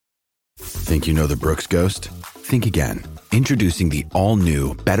Think you know the Brooks Ghost? Think again. Introducing the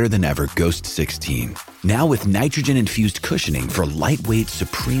all-new, better-than-ever Ghost 16. Now with nitrogen-infused cushioning for lightweight,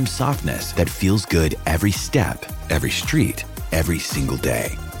 supreme softness that feels good every step, every street, every single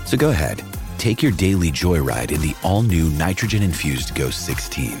day. So go ahead, take your daily joyride in the all-new nitrogen-infused Ghost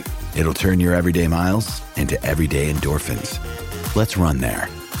 16. It'll turn your everyday miles into everyday endorphins. Let's run there.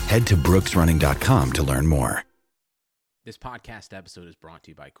 Head to brooksrunning.com to learn more. This podcast episode is brought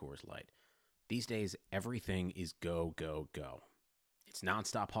to you by Coors Light. These days, everything is go, go, go. It's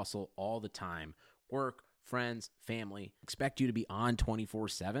nonstop hustle all the time. Work, friends, family expect you to be on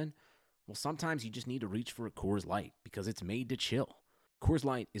 24/7. Well, sometimes you just need to reach for a Coors Light because it's made to chill. Coors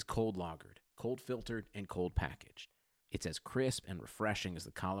Light is cold lagered, cold filtered, and cold packaged. It's as crisp and refreshing as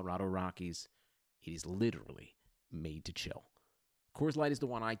the Colorado Rockies. It is literally made to chill. Coors Light is the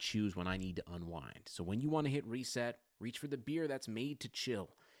one I choose when I need to unwind. So when you want to hit reset, reach for the beer that's made to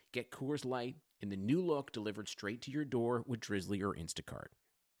chill. Get Coors Light in the new look delivered straight to your door with Drizzly or Instacart.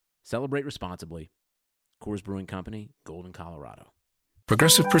 Celebrate responsibly. Coors Brewing Company, Golden, Colorado.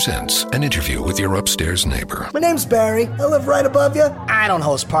 Progressive presents an interview with your upstairs neighbor. My name's Barry. I live right above you. I don't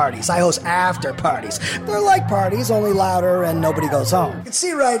host parties. I host after parties. They're like parties, only louder and nobody goes home. You can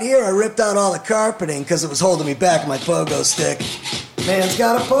see right here I ripped out all the carpeting because it was holding me back with my pogo stick. Man's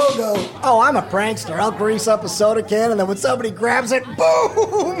got a pogo. Oh, I'm a prankster. I'll grease up a soda can and then when somebody grabs it,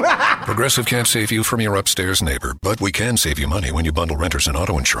 boom! Progressive can't save you from your upstairs neighbor, but we can save you money when you bundle renters and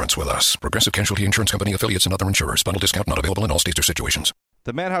auto insurance with us. Progressive Casualty Insurance Company affiliates and other insurers. Bundle discount not available in all states or situations.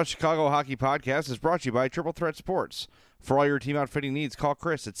 The Madhouse Chicago Hockey Podcast is brought to you by Triple Threat Sports. For all your team outfitting needs, call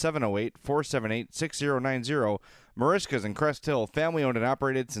Chris at 708-478-6090. Mariska's in Crest Hill, family-owned and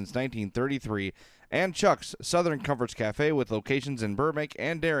operated since 1933. And Chuck's Southern Comforts Cafe with locations in Burbank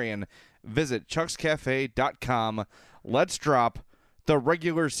and Darien. Visit chuckscafe.com. Let's drop the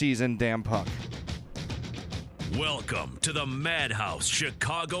regular season damn puck. Welcome to the Madhouse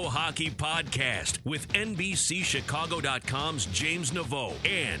Chicago Hockey Podcast with NBCChicago.com's James Naveau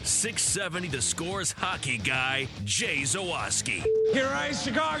and 670 The Score's hockey guy, Jay Zawaski. Here is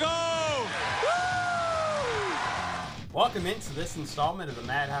Chicago! Welcome into this installment of the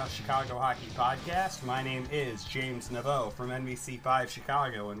Madhouse Chicago Hockey Podcast. My name is James Naveau from NBC5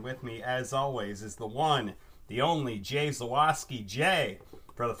 Chicago, and with me, as always, is the one, the only Jay Zawaski. Jay,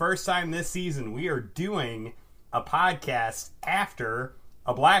 for the first time this season, we are doing a podcast after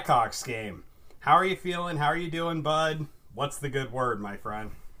a Blackhawks game. How are you feeling? How are you doing, bud? What's the good word, my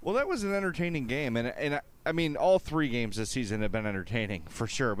friend? Well, that was an entertaining game, and I mean, all three games this season have been entertaining, for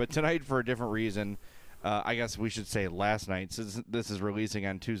sure, but tonight for a different reason. I guess we should say last night, since this is releasing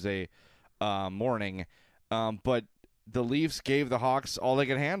on Tuesday morning. But the Leafs gave the Hawks all they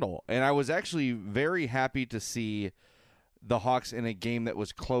could handle. And I was actually very happy to see the Hawks in a game that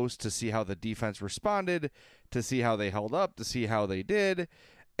was close, to see how the defense responded, to see how they held up, to see how they did.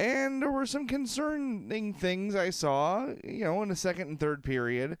 And there were some concerning things I saw, in the second and third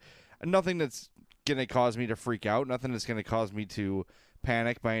period. Nothing that's going to cause me to freak out, nothing that's going to cause me to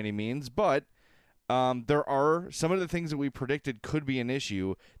panic by any means, but there are some of the things that we predicted could be an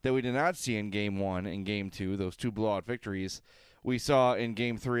issue that we did not see in Game 1 and Game 2, those two blowout victories we saw in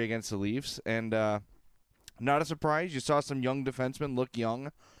Game 3 against the Leafs. And not a surprise, you saw some young defensemen look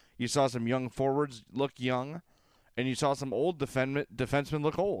young. You saw some young forwards look young. And you saw some old defensemen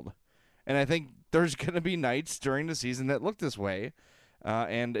look old. And I think there's going to be nights during the season that look this way.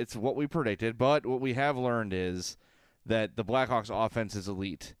 And it's what we predicted. But what we have learned is that the Blackhawks offense is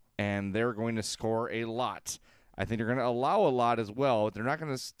elite. And they're going to score a lot. I think they're going to allow a lot as well. They're not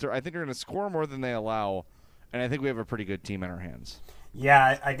going to. I think they're going to score more than they allow, and I think we have a pretty good team in our hands.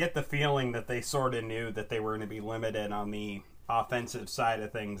 Yeah, I get the feeling that they sort of knew that they were going to be limited on the offensive side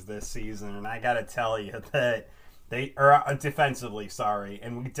of things this season, and I got to tell you that they are defensively. Sorry,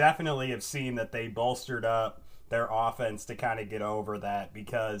 and we definitely have seen that they bolstered up their offense to kind of get over that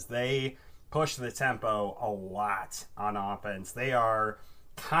because they push the tempo a lot on offense. They are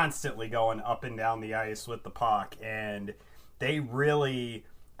constantly going up and down the ice with the puck, and they really,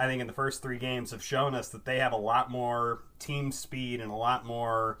 I think in the first three games, have shown us that they have a lot more team speed and a lot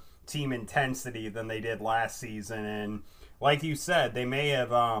more team intensity than they did last season. And like you said, they may have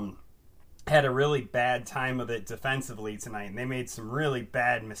had a really bad time of it defensively tonight, and they made some really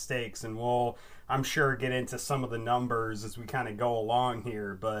bad mistakes, and we'll, I'm sure, get into some of the numbers as we kind of go along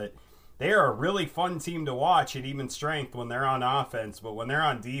here, but they are a really fun team to watch at even strength when they're on offense, but when they're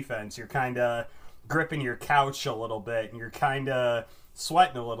on defense, you're kind of gripping your couch a little bit, and you're kind of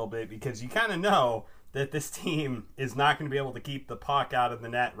sweating a little bit because you kind of know that this team is not going to be able to keep the puck out of the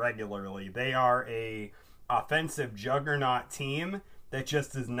net regularly. They are a offensive juggernaut team, that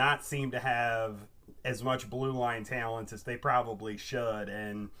just does not seem to have as much blue line talent as they probably should.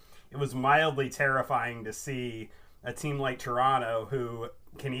 And it was mildly terrifying to see a team like Toronto, who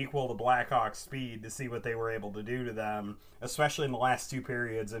can equal the Blackhawks' speed, to see what they were able to do to them, especially in the last two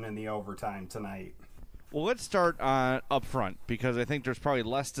periods and in the overtime tonight. Well, let's start up front, because I think there's probably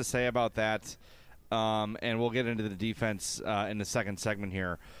less to say about that, and we'll get into the defense in the second segment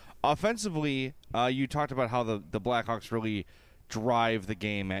here. Offensively, you talked about how the Blackhawks really drive the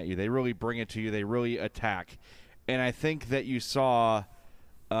game at you. They really bring it to you. They really attack. And I think that you saw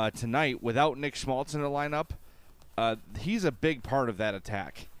tonight, without Nick Schmaltz in the lineup, he's a big part of that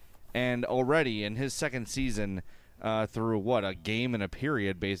attack. And already in his second season, through a game and a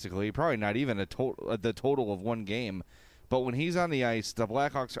period, basically, probably not even the total of one game. But when he's on the ice, the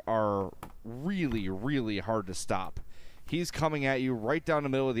Blackhawks are really, really hard to stop. He's coming at you right down the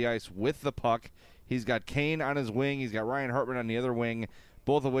middle of the ice with the puck. He's got Kane on his wing. He's got Ryan Hartman on the other wing,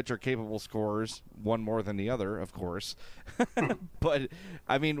 both of which are capable scorers, one more than the other, of course. But,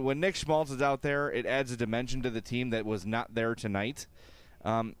 I mean, when Nick Schmaltz is out there, it adds a dimension to the team that was not there tonight.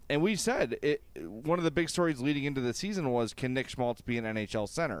 And we said one of the big stories leading into the season was, can Nick Schmaltz be an NHL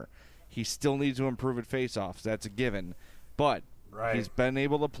center? He still needs to improve at faceoffs. That's a given. But he's been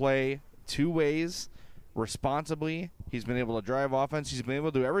able to play two ways responsibly. He's been able to drive offense. He's been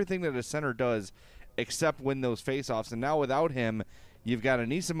able to do everything that a center does except win those faceoffs. And now without him, you've got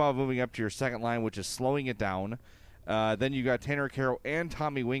Anisimov moving up to your second line, which is slowing it down. Then you got Tanner Kero and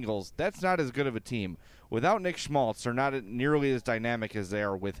Tommy Wingels. That's not as good of a team. Without Nick Schmaltz, they're not nearly as dynamic as they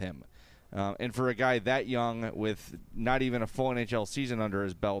are with him. And for a guy that young with not even a full NHL season under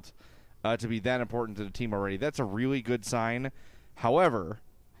his belt to be that important to the team already, that's a really good sign. However,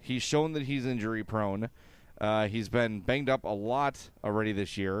 he's shown that he's injury prone. He's been banged up a lot already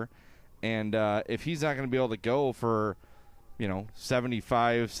this year. And if he's not going to be able to go for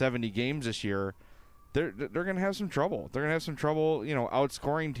 75, 70 games this year, they're going to have some trouble. They're going to have some trouble,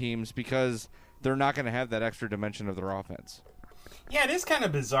 outscoring teams because they're not going to have that extra dimension of their offense. Yeah, it is kind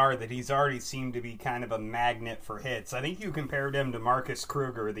of bizarre that he's already seemed to be kind of a magnet for hits. I think you compared him to Marcus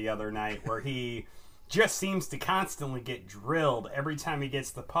Kruger the other night, where he just seems to constantly get drilled every time he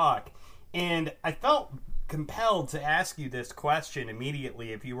gets the puck. And I felt compelled to ask you this question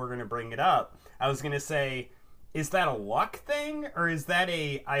immediately if you were going to bring it up. I was going to say, is that a luck thing, or is that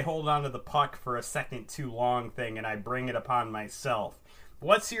I hold on to the puck for a second too long thing and I bring it upon myself?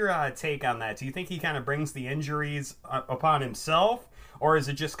 What's your take on that? Do you think he kind of brings the injuries upon himself, or is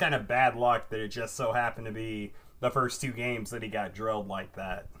it just kind of bad luck that it just so happened to be the first two games that he got drilled like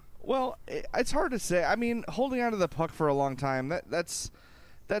that? Well, it's hard to say. I mean, holding on to the puck for a long time,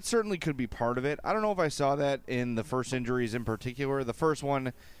 that certainly could be part of it. I don't know if I saw that in the first injuries in particular. The first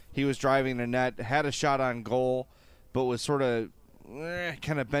one, he was driving the net, had a shot on goal, but was sort of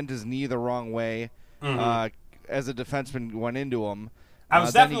kind of bent his knee the wrong way as a defenseman went into him. I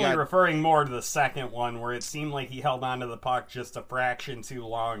was definitely referring more to the second one, where it seemed like he held onto the puck just a fraction too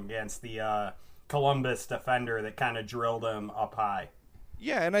long against the Columbus defender that kind of drilled him up high.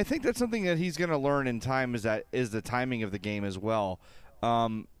 Yeah, and I think that's something that he's going to learn in time is the timing of the game as well.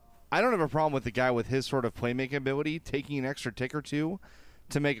 I don't have a problem with the guy with his sort of playmaking ability taking an extra tick or two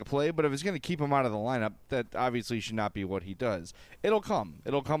to make a play, but if it's going to keep him out of the lineup, that obviously should not be what he does. It'll come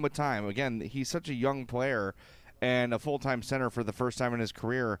with time. Again, he's such a young player and a full-time center for the first time in his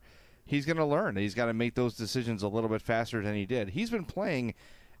career. He's going to learn. He's got to make those decisions a little bit faster than he did. He's been playing,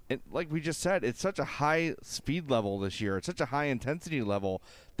 like we just said, it's such a high speed level this year. It's such a high intensity level.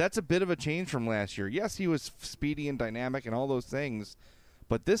 That's a bit of a change from last year. Yes, he was speedy and dynamic and all those things,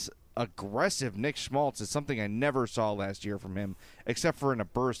 but this aggressive Nick Schmaltz is something I never saw last year from him, except for in a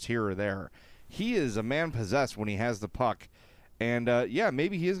burst here or there. He is a man possessed when he has the puck. And,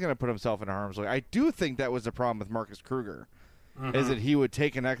 maybe he is going to put himself in harm's way. I do think that was the problem with Marcus Kruger, is that he would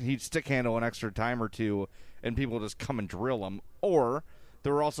he'd stick handle an extra time or two, and people would just come and drill him. Or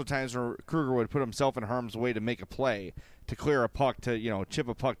there were also times where Kruger would put himself in harm's way to make a play, to clear a puck, to chip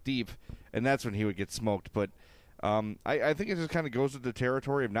a puck deep, and that's when he would get smoked. But I think it just kind of goes with the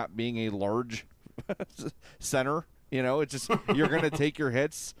territory of not being a large center. It's just you're going to take your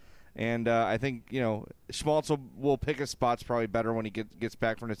hits. And I think, Schmaltz will pick his spots probably better when he gets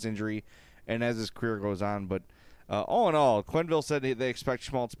back from this injury and as his career goes on. But all in all, Quenneville said they expect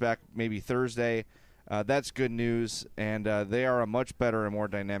Schmaltz back maybe Thursday. That's good news, and they are a much better and more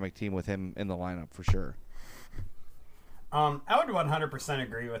dynamic team with him in the lineup for sure. I would 100%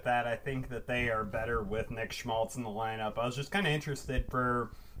 agree with that. I think that they are better with Nick Schmaltz in the lineup. I was just kind of interested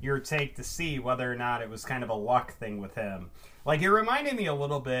for your take to see whether or not it was kind of a luck thing with him. Like, it reminded me a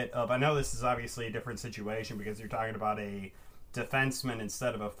little bit of, I know this is obviously a different situation because you're talking about a defenseman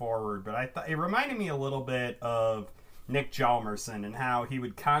instead of a forward, but I thought it reminded me a little bit of Nick Hjalmarsson and how he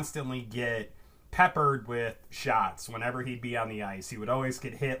would constantly get peppered with shots whenever he'd be on the ice. He would always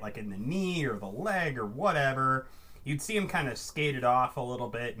get hit like in the knee or the leg or whatever. You'd see him kind of skate it off a little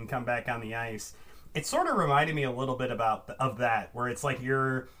bit and come back on the ice. It sort of reminded me a little bit of that, where it's like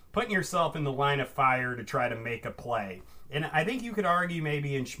you're putting yourself in the line of fire to try to make a play. And I think you could argue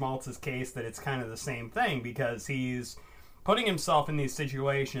maybe in Schmaltz's case that it's kind of the same thing, because he's putting himself in these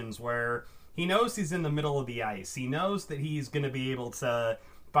situations where he knows he's in the middle of the ice. He knows that he's going to be able to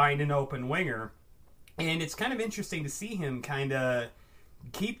find an open winger. And it's kind of interesting to see him kind of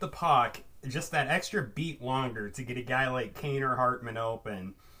keep the puck just that extra beat longer to get a guy like Kane or Hartman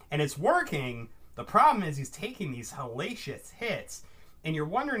open. And it's working. The problem is he's taking these hellacious hits. And you're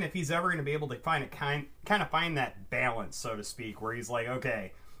wondering if he's ever going to be able to find find that balance, so to speak, where he's like,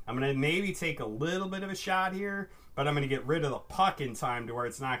 okay, I'm going to maybe take a little bit of a shot here, but I'm going to get rid of the puck in time to where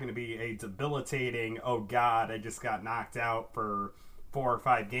it's not going to be a debilitating, oh God, I just got knocked out for 4 or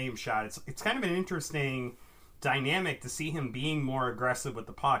 5 game shot. It's kind of an interesting dynamic to see him being more aggressive with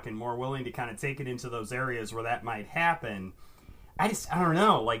the puck and more willing to kind of take it into those areas where that might happen. I don't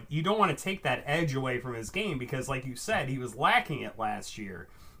know. Like, you don't want to take that edge away from his game because, like you said, he was lacking it last year.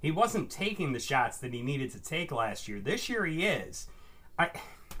 He wasn't taking the shots that he needed to take last year. This year he is.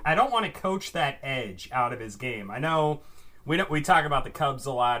 I don't want to coach that edge out of his game. I know we talk about the Cubs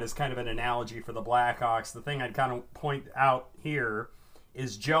a lot as kind of an analogy for the Blackhawks. The thing I'd kind of point out here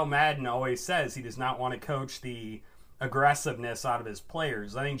is Joe Madden always says he does not want to coach the aggressiveness out of his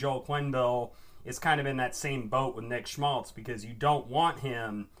players. I think Joel Quenneville is kind of in that same boat with Nick Schmaltz, because you don't want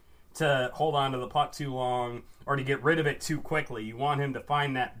him to hold on to the puck too long or to get rid of it too quickly. You want him to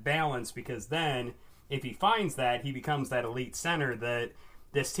find that balance, because then if he finds that, he becomes that elite center that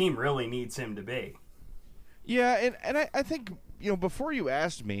this team really needs him to be. Yeah, and I think, before you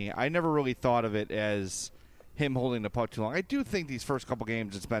asked me, I never really thought of it as him holding the puck too long. I do think these first couple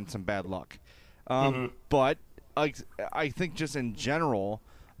games it's been some bad luck. But I think just in general,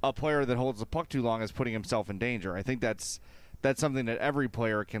 a player that holds the puck too long is putting himself in danger. I think that's something that every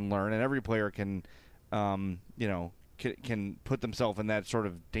player can learn, and every player can put themselves in that sort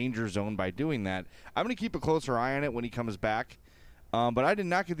of danger zone by doing that. I'm going to keep a closer eye on it when he comes back. But I did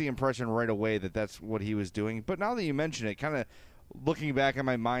not get the impression right away that that's what he was doing. But now that you mention it, kind of looking back in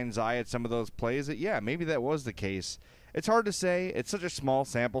my mind's eye at some of those plays, maybe that was the case. It's hard to say. It's such a small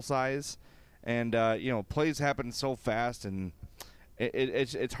sample size, and plays happen so fast, and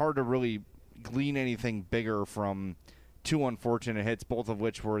it's hard to really glean anything bigger from 2 unfortunate hits, both of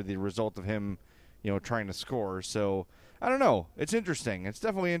which were the result of him, trying to score. So I don't know. It's interesting. It's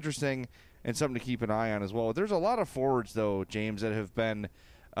definitely interesting and something to keep an eye on as well. There's a lot of forwards, though, James, that have been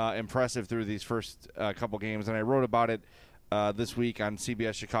impressive through these first couple games, and I wrote about it this week on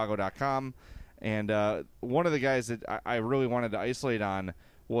CBSChicago.com. And one of the guys that I really wanted to isolate on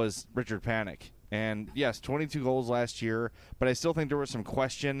was Richard Panik. And, yes, 22 goals last year, but I still think there was some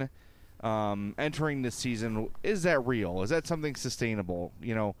question entering this season. Is that real? Is that something sustainable?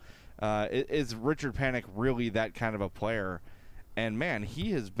 Is Richard Panik really that kind of a player? And, man,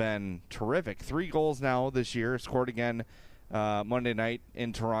 he has been terrific. 3 goals now this year. Scored again Monday night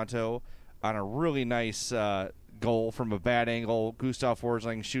in Toronto on a really nice goal from a bad angle. Gustav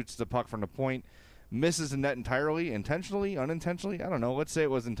Forsling shoots the puck from the point. Misses the net entirely, intentionally, unintentionally. I don't know. Let's say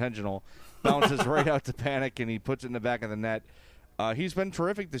it was intentional. Bounces right out to Panik, and he puts it in the back of the net. He's been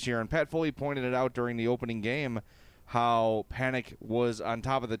terrific this year, and Pat Foley pointed it out during the opening game how Panik was on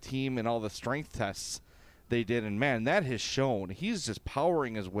top of the team in all the strength tests they did. And, man, that has shown. He's just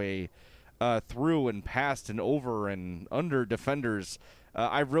powering his way through and past and over and under defenders.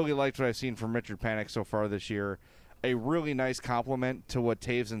 I've really liked what I've seen from Richard Panik so far this year. A really nice compliment to what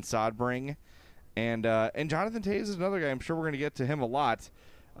Taves and Saad bring. And Jonathan Taves is another guy. I'm sure we're going to get to him a lot.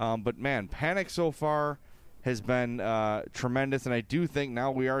 But, man, Panik so far has been tremendous. And I do think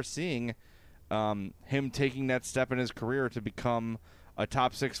now we are seeing him taking that step in his career to become a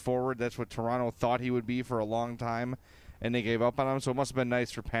top 6 forward. That's what Toronto thought he would be for a long time, and they gave up on him. So it must have been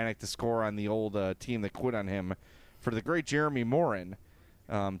nice for Panik to score on the old team that quit on him for the great Jeremy Morin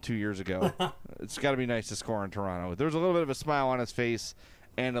 2 years ago. It's got to be nice to score in Toronto. There was a little bit of a smile on his face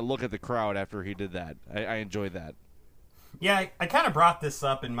and a look at the crowd after he did that. I enjoyed that. Yeah, I kind of brought this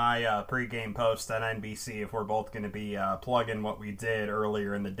up in my pregame post on NBC if we're both going to be plugging what we did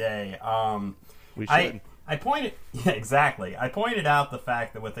earlier in the day. We should. I pointed out the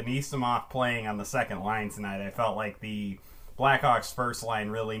fact that with Anisimov playing on the second line tonight, I felt like the Blackhawks' first line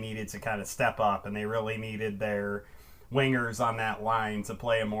really needed to kind of step up, and they really needed their wingers on that line to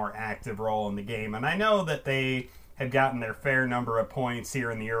play a more active role in the game. And I know that they have gotten their fair number of points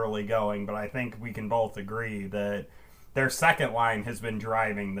here in the early going, but I think we can both agree that their second line has been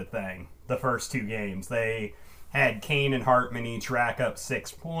driving the thing the first 2 games. They had Kane and Hartman each rack up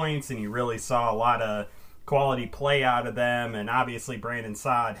 6 points, and you really saw a lot of quality play out of them, and obviously Brandon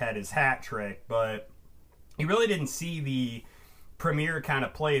Saad had his hat trick, but you really didn't see the premier kind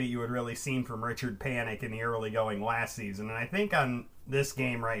of play that you had really seen from Richard Panik in the early going last season. And I think on this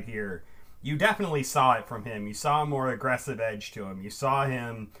game right here, you definitely saw it from him. You saw a more aggressive edge to him. You saw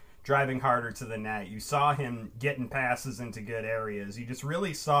him driving harder to the net. You saw him getting passes into good areas. You just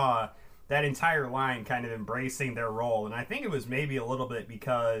really saw that entire line kind of embracing their role. And I think it was maybe a little bit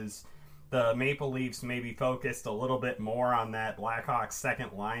because the Maple Leafs maybe focused a little bit more on that Blackhawks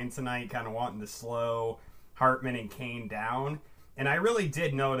second line tonight, kind of wanting to slow Hartman and Kane down. And I really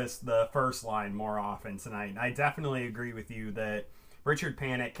did notice the first line more often tonight. And I definitely agree with you that Richard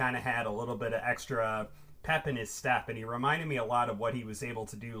Panik kind of had a little bit of extra pep in his step, and he reminded me a lot of what he was able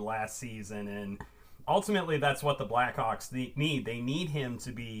to do last season. And ultimately, that's what the Blackhawks need. They need him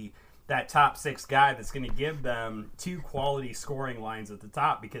to be that top 6 guy that's going to give them 2 quality scoring lines at the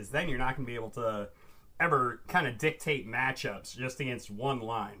top, because then you're not going to be able to ever kind of dictate matchups just against one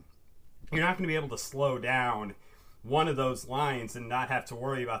line. You're not going to be able to slow down one of those lines and not have to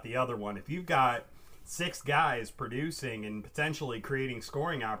worry about the other one. If you've got 6 guys producing and potentially creating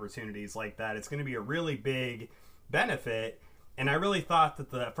scoring opportunities like that, it's going to be a really big benefit. And I really thought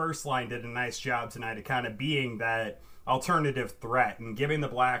that the first line did a nice job tonight of kind of being that alternative threat and giving the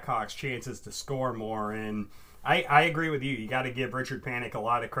Blackhawks chances to score more. And I agree with you. You got to give Richard Panik a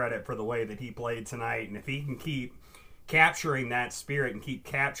lot of credit for the way that he played tonight. And if he can keep capturing that spirit and keep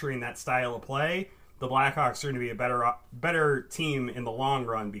capturing that style of play, the Blackhawks are going to be a better team in the long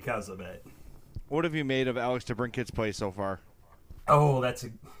run because of it. What have you made of Alex DeBrincat's play so far? Oh,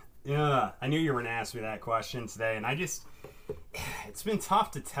 I knew you were going to ask me that question today, and it's been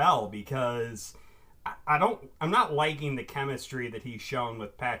tough to tell because I'm not liking the chemistry that he's shown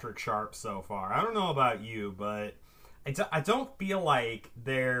with Patrick Sharp so far. I don't know about you, but I don't feel like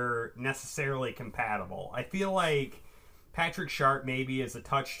they're necessarily compatible. I feel like Patrick Sharp maybe is a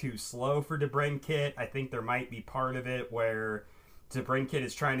touch too slow for DeBrincat. I think there might be part of it where DeBrincat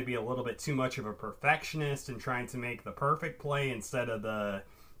is trying to be a little bit too much of a perfectionist and trying to make the perfect play instead of the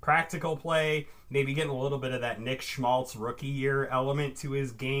practical play. Maybe getting a little bit of that Nick Schmaltz rookie year element to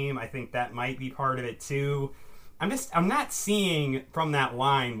his game. I think that might be part of it too. I'm not seeing from that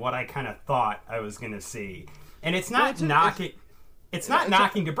line what I kind of thought I was going to see. And it's not knocking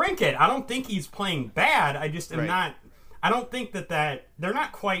DeBrincat. I don't think he's playing bad. I just am not. I don't think that they're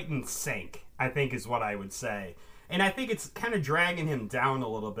not quite in sync, I think is what I would say. And I think it's kind of dragging him down a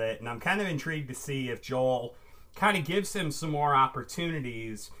little bit. And I'm kind of intrigued to see if Joel kind of gives him some more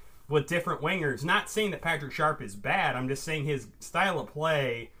opportunities with different wingers. Not saying that Patrick Sharp is bad. I'm just saying his style of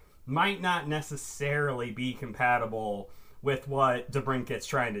play might not necessarily be compatible with what DeBrincat's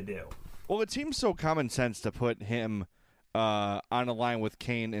trying to do. Well, it seems so common sense to put him on a line with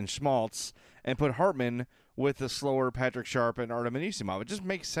Kane and Schmaltz and put Hartman with the slower Patrick Sharp and Artem Anisimov. It just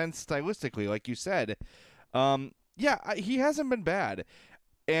makes sense stylistically, like you said. He hasn't been bad.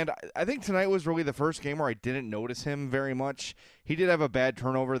 And I think tonight was really the first game where I didn't notice him very much. He did have a bad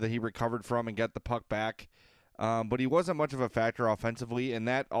turnover that he recovered from and got the puck back. But he wasn't much of a factor offensively, and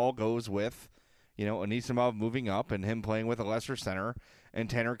that all goes with, Anisimov moving up and him playing with a lesser center and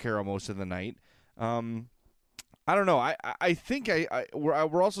Tanner Carroll most of the night. I don't know. I think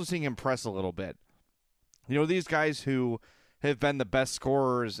we're also seeing him press a little bit. These guys who have been the best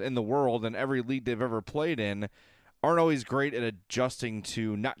scorers in the world in every league they've ever played in aren't always great at adjusting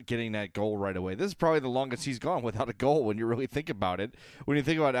to not getting that goal right away. This is probably the longest he's gone without a goal when you really think about it. When you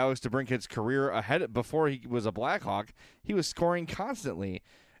think about Alex DeBrincat's career before he was a Blackhawk, he was scoring constantly.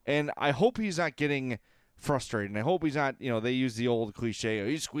 And I hope he's not getting frustrated. And I hope he's not, they use the old cliche,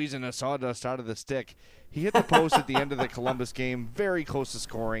 he's squeezing the sawdust out of the stick. He hit the post at the end of the Columbus game, very close to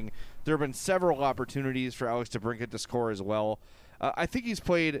scoring. There have been several opportunities for Alex DeBrincat to score as well. I think he's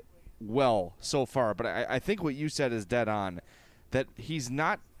played well so far, but I think what you said is dead on, that he's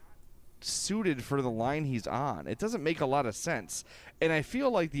not suited for the line he's on. It doesn't make a lot of sense. And I feel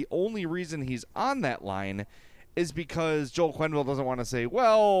like the only reason he's on that line is because Joel Quenneville doesn't want to say,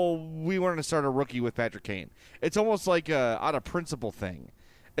 well, we want to start a rookie with Patrick Kane. It's almost like a out of principle thing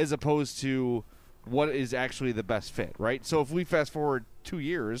as opposed to what is actually the best fit, right? So if we fast forward 2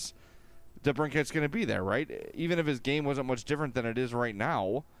 years, DeBrincat's going to be there, right? Even if his game wasn't much different than it is right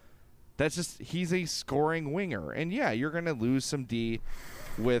now, he's a scoring winger. And yeah, you're going to lose some D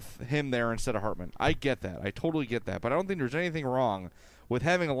with him there instead of Hartman. I get that. I totally get that. But I don't think there's anything wrong with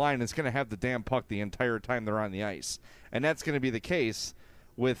having a line that's going to have the damn puck the entire time they're on the ice. And that's going to be the case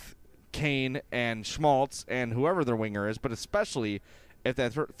with Kane and Schmaltz and whoever their winger is, but especially if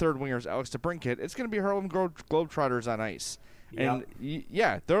that third winger is Alex DeBrincat, it's going to be Harlem Globetrotters on ice. Yep.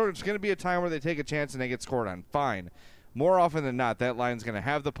 And, there's going to be a time where they take a chance and they get scored on. Fine. More often than not, that line's going to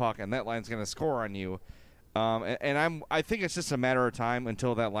have the puck, and that line's going to score on you. I think it's just a matter of time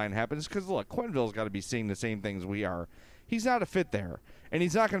until that line happens, because, look, Quenneville's got to be seeing the same things we are. He's not a fit there, and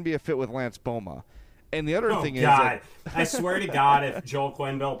he's not going to be a fit with Lance Boma. And the other thing is that I swear to God, if Joel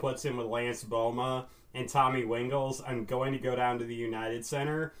Quenneville puts him with Lance Boma and Tommy Wingles, I'm going to go down to the United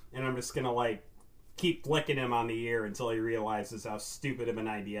Center, and I'm just going to, keep flicking him on the ear until he realizes how stupid of an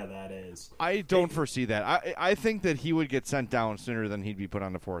idea that is. I don't foresee that. I think that he would get sent down sooner than he'd be put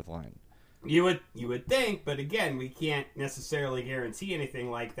on the fourth line. You would think, but again, we can't necessarily guarantee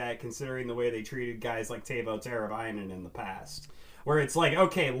anything like that, considering the way they treated guys like Teuvo Teravainen in the past. Where it's like,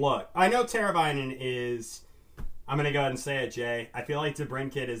 okay, look, I know Teravainen is... I'm going to go ahead and say it, Jay. I feel like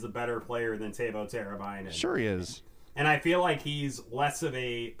DeBrincat is a better player than Teuvo Teravainen. Sure he is. And I feel like he's less of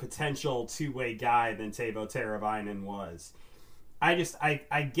a potential two-way guy than Teuvo Teravainen was.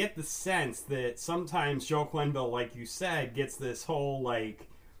 I get the sense that sometimes Joe Quenneville, like you said, gets this whole,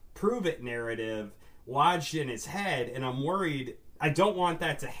 prove-it narrative lodged in his head, and I'm worried. I don't want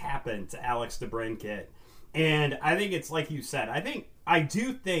that to happen to Alex DeBrincat. And I think it's like you said. I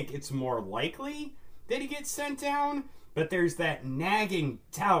do think it's more likely that he gets sent down, but there's that nagging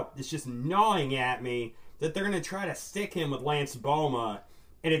doubt that's just gnawing at me that they're going to try to stick him with Lance Boma,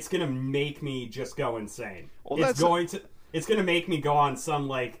 and it's going to make me just go insane. Well, it's going to make me go on some,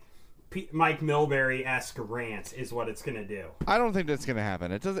 Mike Milbury-esque rant is what it's going to do. I don't think that's going to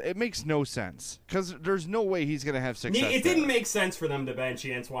happen. It makes no sense, because there's no way he's going to have success. It didn't make sense for them to bench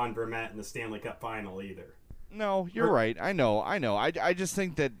Antoine Vermette in the Stanley Cup final either. No, you're right. I know. I just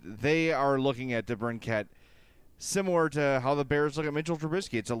think that they are looking at DeBrincat similar to how the Bears look at Mitchell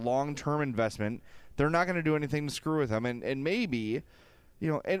Trubisky. It's a long-term investment. They're not going to do anything to screw with him, and maybe,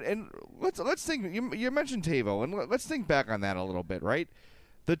 and let's think. You mentioned Teuvo, and let's think back on that a little bit, right?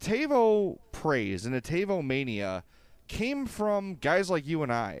 The Teuvo praise and the Teuvo mania came from guys like you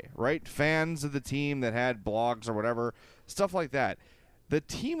and I, right? Fans of the team that had blogs or whatever, stuff like that. The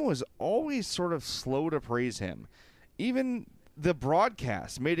team was always sort of slow to praise him. Even the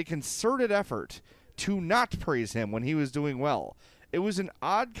broadcast made a concerted effort to not praise him when he was doing well. It was an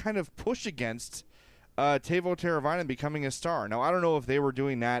odd kind of push against Teuvo Teravainen becoming a star. Now, I don't know if they were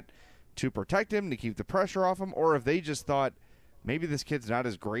doing that to protect him, to keep the pressure off him, or if they just thought, maybe this kid's not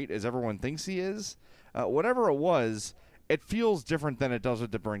as great as everyone thinks he is. Whatever it was, it feels different than it does with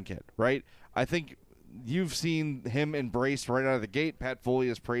DeBrincat, right? I think you've seen him embraced right out of the gate. Pat Foley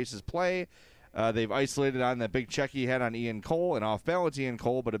has praised his play. They've isolated on that big check he had on Ian Cole, an off-balance Ian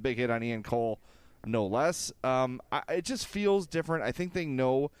Cole, but a big hit on Ian Cole, no less. It just feels different. I think they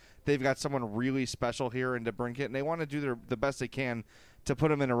know they've got someone really special here in DeBrincat, and they want to do the best they can to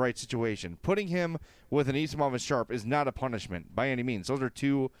put him in the right situation. Putting him with an Eastmov and Sharp is not a punishment by any means. Those are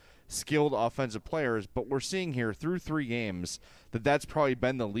two skilled offensive players, but we're seeing here through 3 games that that's probably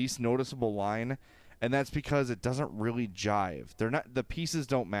been the least noticeable line, and that's because it doesn't really jive. The pieces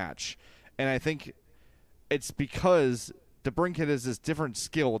don't match. And I think it's because DeBrincat is this different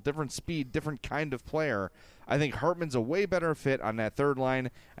skill, different speed, different kind of player. I think Hartman's a way better fit on that third line,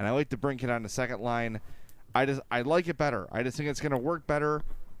 and I like DeBrincat on the second line. I like it better. I just think it's going to work better.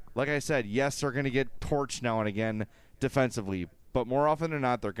 Like I said, yes, they're going to get torched now and again defensively, but more often than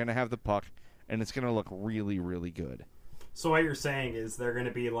not, they're going to have the puck, and it's going to look really, really good. So what you're saying is they're going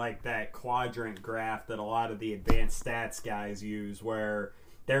to be like that quadrant graph that a lot of the advanced stats guys use, where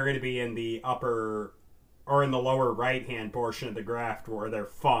they're going to be in the upper or in the lower right-hand portion of the graph where they're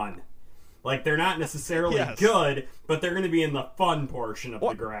fun. Like, they're not necessarily good, but they're going to be in the fun portion of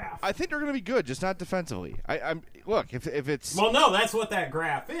the graph. I think they're going to be good, just not defensively. Look, if it's... Well, no, that's what that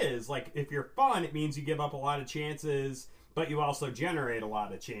graph is. Like, if you're fun, it means you give up a lot of chances, but you also generate a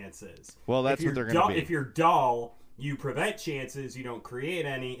lot of chances. Well, that's what they're going to be. If you're dull, you prevent chances, you don't create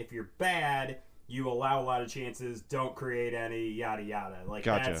any. If you're bad, you allow a lot of chances, don't create any, yada, yada. Like,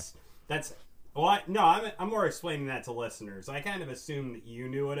 gotcha. That's... Well, I'm more explaining that to listeners. I kind of assumed that you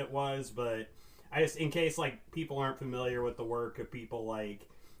knew what it was, but I just, in case, people aren't familiar with the work of people like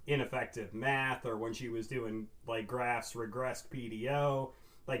Ineffective Math, or when she was doing, graphs, regressed PDO,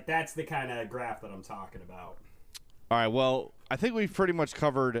 that's the kind of graph that I'm talking about. All right, well, I think we've pretty much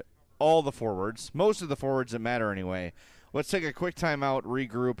covered all the forwards, most of the forwards that matter anyway. Let's take a quick timeout,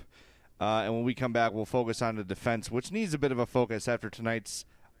 regroup, and when we come back, we'll focus on the defense, which needs a bit of a focus after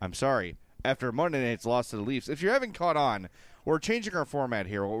Monday night's loss to the Leafs. If you haven't caught on, we're changing our format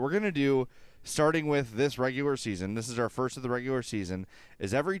here. What we're going to do, starting with this regular season, this is our first of the regular season,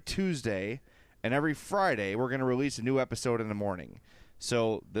 is every Tuesday and every Friday we're going to release a new episode in the morning.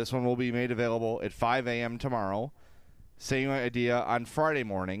 So this one will be made available at 5 a.m. tomorrow. Same idea on Friday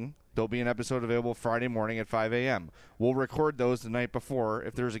morning. There'll be an episode available Friday morning at 5 a.m. We'll record those the night before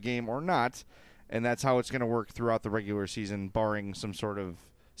if there's a game or not, and that's how it's going to work throughout the regular season, barring some sort of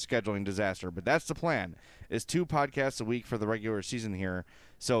scheduling disaster. But that's the plan, is 2 podcasts a week for the regular season here.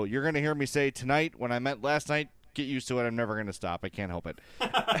 So you're going to hear me say tonight when I meant last night. Get used to it. I'm never going to stop. I can't help it.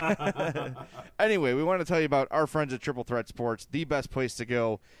 Anyway, we want to tell you about our friends at Triple Threat Sports, the best place to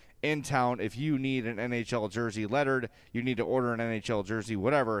go in town. If you need an NHL jersey lettered, you need to order an NHL jersey,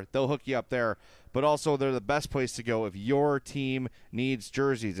 whatever, they'll hook you up there. But also, they're the best place to go if your team needs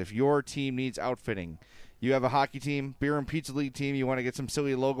jerseys, if your team needs outfitting. You have a hockey team, beer and pizza league team, you want to get some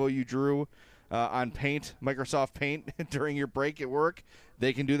silly logo you drew on Paint, Microsoft Paint, during your break at work,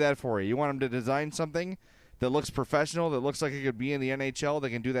 they can do that for you. You want them to design something that looks professional, that looks like it could be in the NHL, they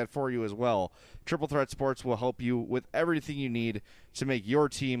can do that for you as well. Triple Threat Sports will help you with everything you need to make your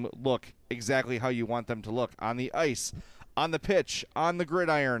team look exactly how you want them to look on the ice, on the pitch, on the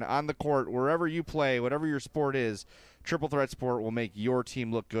gridiron, on the court, wherever you play, whatever your sport is. Triple Threat Sport will make your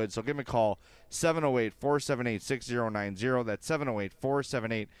team look good. So give them a call, 708-478-6090. That's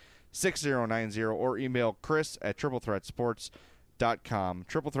 708-478-6090, or email chris@triplethreatsports.com.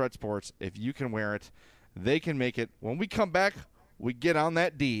 Triple Threat Sports, if you can wear it, they can make it. When we come back, we get on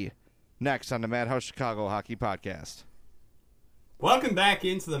that D. Next on the Madhouse Chicago Hockey Podcast. Welcome back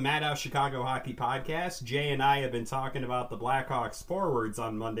into the Madhouse Chicago Hockey Podcast. Jay and I have been talking about the Blackhawks forwards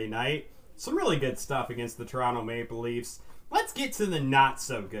on Monday night. Some really good stuff against the Toronto Maple Leafs. Let's get to the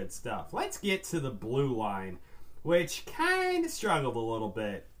not-so-good stuff. Let's get to the blue line, which kind of struggled a little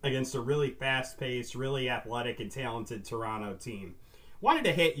bit against a really fast-paced, really athletic, and talented Toronto team. Wanted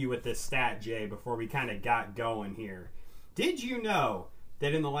to hit you with this stat, Jay, before we kind of got going here. Did you know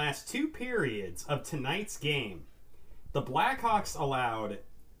that in the last 2 periods of tonight's game, the Blackhawks allowed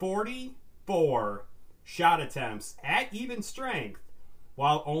 44 shot attempts at even strength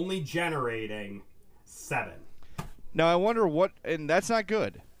while only generating 7? Now, I wonder what, and that's not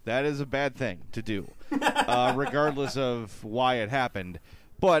good. That is a bad thing to do, regardless of why it happened.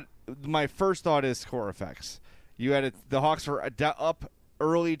 But my first thought is score effects. You had the Hawks were up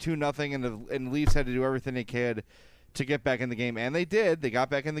early 2-0, and the Leafs had to do everything they could to get back in the game, and they did. They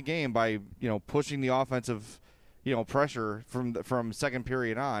got back in the game by pushing the offensive pressure from second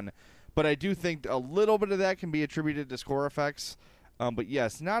period on. But I do think a little bit of that can be attributed to score effects. But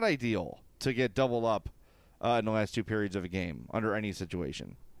yes, not ideal to get double up in the last 2 periods of a game under any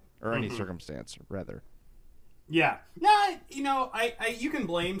situation or any circumstance, rather. Yeah. No, you can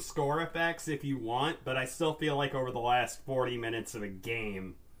blame score effects if you want, but I still feel like over the last 40 minutes of a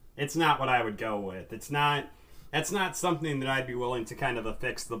game, it's not what I would go with. That's not something that I'd be willing to kind of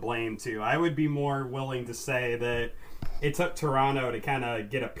affix the blame to. I would be more willing to say that it took Toronto to kind of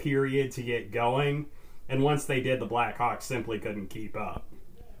get a period to get going, and once they did, the Blackhawks simply couldn't keep up.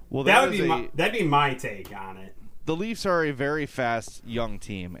 Well, that'd be my take on it. The Leafs are a very fast young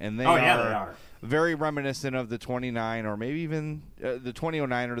team, and they are very reminiscent of the 29 or maybe even the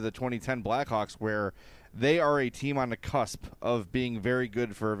 2009 or the 2010 Blackhawks, where they are a team on the cusp of being very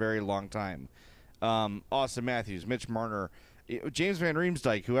good for a very long time. Austin Matthews, Mitch Marner, James Van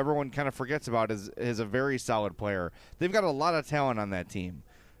Riemsdyk, who everyone kind of forgets about, is a very solid player. They've got a lot of talent on that team,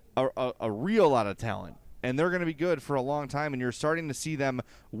 a real lot of talent, and they're going to be good for a long time, and you're starting to see them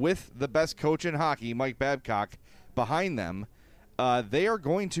with the best coach in hockey, Mike Babcock, behind them. They are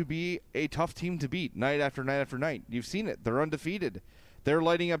going to be a tough team to beat night after night after night. You've seen it. They're undefeated. They're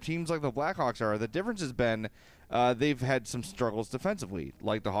lighting up teams like the Blackhawks are. The difference has been they've had some struggles defensively,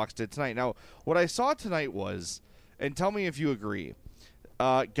 like the Hawks did tonight. Now, what I saw tonight was, and tell me if you agree,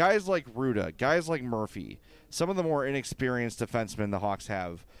 guys like Ruda, guys like Murphy, some of the more inexperienced defensemen the Hawks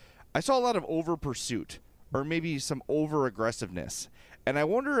have, I saw a lot of over-pursuit or maybe some over-aggressiveness. And I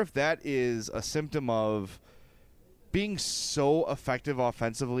wonder if that is a symptom of being so effective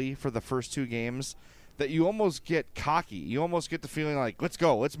offensively for the first 2 games that you almost get cocky. You almost get the feeling like, let's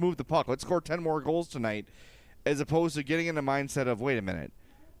go, let's move the puck, let's score 10 more goals tonight, as opposed to getting in the mindset of, wait a minute,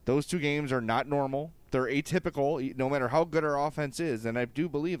 those 2 games are not normal. They're atypical, no matter how good our offense is. And I do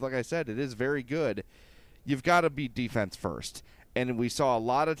believe, like I said, it is very good. You've got to beat defense first. And we saw a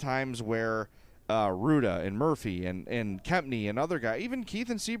lot of times where Ruda and Murphy and Kempney and other guys, even Keith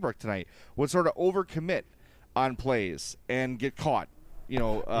and Seabrook tonight, would sort of overcommit on plays and get caught,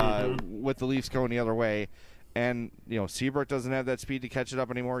 with the Leafs going the other way. And, Seabrook doesn't have that speed to catch it up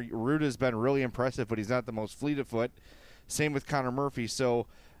anymore. Ruda's been really impressive, but he's not the most fleet of foot. Same with Connor Murphy. So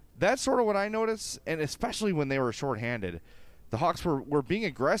that's sort of what I noticed, and especially when they were shorthanded. The Hawks were being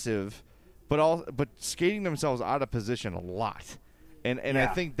aggressive, but skating themselves out of position a lot. And I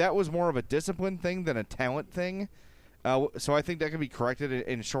think that was more of a discipline thing than a talent thing. So I think that can be corrected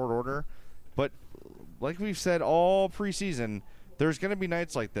in short order. But like we've said all preseason, there's going to be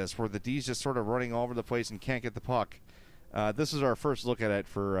nights like this where the D's just sort of running all over the place and can't get the puck. This is our first look at it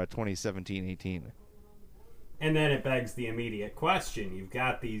for 2017-18. And then it begs the immediate question. You've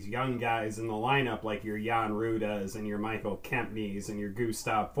got these young guys in the lineup like your Jan Rudas and your Michael Kempneys and your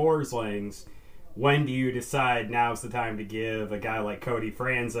Gustav Forslings. When do you decide now's the time to give a guy like Cody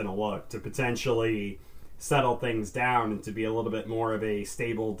Franzen a look to potentially settle things down and to be a little bit more of a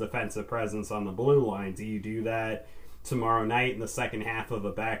stable defensive presence on the blue line? Do you do that tomorrow night in the second half of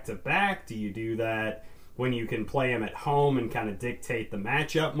a back-to-back? Do you do that when you can play him at home and kind of dictate the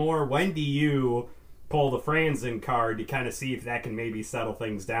matchup more? When do you pull the Franzen card to kind of see if that can maybe settle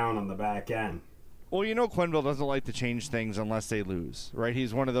things down on the back end? Well, Quenneville doesn't like to change things unless they lose, right?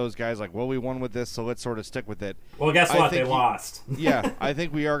 He's one of those guys like, well, we won with this, so let's sort of stick with it. Well, guess what? They lost. Yeah, I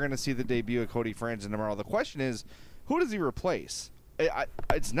think we are going to see the debut of Cody Franzen tomorrow. The question is, who does he replace?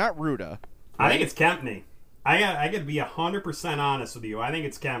 It's not Ruda. Right? I think it's Kempney. I could be 100% honest with you. I think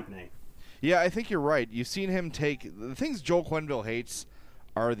it's Kempney. Yeah, I think you're right. You've seen him take the things Joel Quenneville hates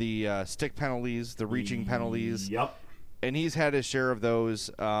are the stick penalties, the reaching penalties. Yep. And he's had his share of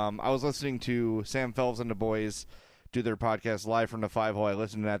those. I was listening to Sam Phelps and the boys do their podcast live from the 5-hole. I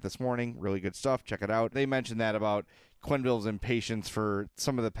listened to that this morning. Really good stuff. Check it out. They mentioned that about Quenneville's impatience for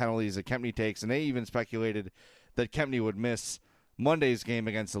some of the penalties that Kempney takes, and they even speculated that Kempney would miss Monday's game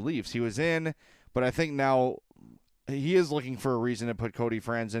against the Leafs. He was in, but I think now he is looking for a reason to put Cody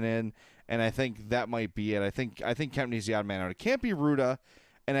Franzen in, and I think that might be it. I think Kempney's the odd man out. It can't be Ruda,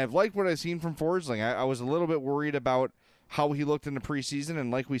 and I've liked what I've seen from Forsling. I was a little bit worried about how he looked in the preseason,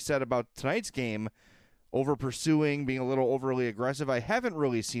 and like we said about tonight's game, over pursuing, being a little overly aggressive. I haven't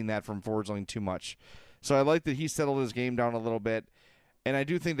really seen that from Forsling too much. So I like that he settled his game down a little bit, and I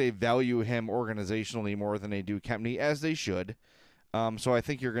do think they value him organizationally more than they do Kempney, as they should. So I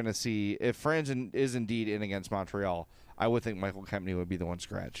think you're going to see, if Franzen is indeed in against Montreal, I would think Michael Kempney would be the one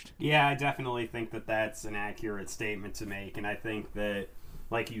scratched. Yeah, I definitely think that that's an accurate statement to make, and I think that,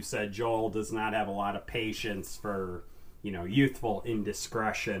 like you said, Joel does not have a lot of patience for youthful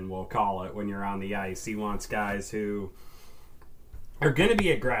indiscretion, we'll call it, when you're on the ice. He wants guys who are going to be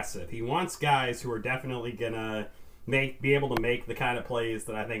aggressive. He wants guys who are definitely going to be able to make the kind of plays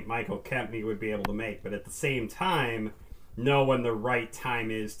that I think Michael Kempney would be able to make, but at the same time, know when the right time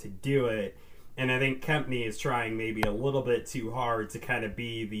is to do it. And I think Kempney is trying maybe a little bit too hard to kind of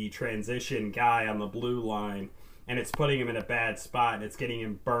be the transition guy on the blue line, and it's putting him in a bad spot, and it's getting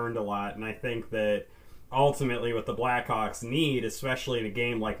him burned a lot. And I think that ultimately what the Blackhawks need, especially in a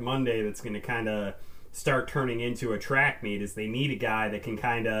game like Monday that's going to kind of start turning into a track meet, is they need a guy that can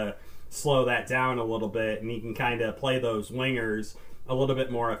kind of slow that down a little bit, and he can kind of play those wingers a little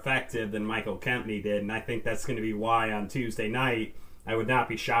bit more effective than Michael Kempney did. And I think that's going to be why on Tuesday night I would not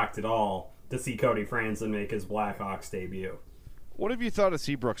be shocked at all to see Cody Franzen make his Blackhawks debut. What have you thought of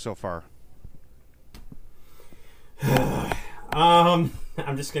Seabrook so far? I'm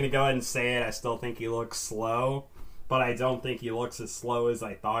just going to go ahead and say it. I still think he looks slow, but I don't think he looks as slow as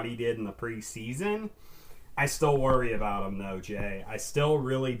I thought he did in the preseason. I still worry about him, though, Jay. I still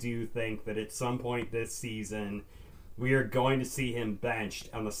really do think that at some point this season, we are going to see him benched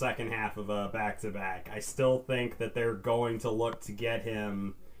on the second half of a back-to-back. I still think that they're going to look to get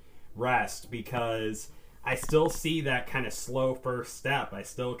him rest, because I still see that kind of slow first step. I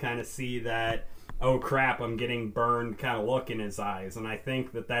still kind of see that, oh crap, I'm getting burned kind of look in his eyes. And I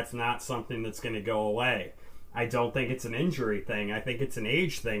think that that's not something that's going to go away. I don't think it's an injury thing. I think it's an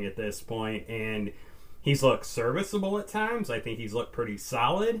age thing at this point. And he's looked serviceable at times. I think he's looked pretty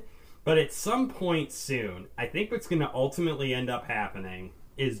solid. But at some point soon, I think what's going to ultimately end up happening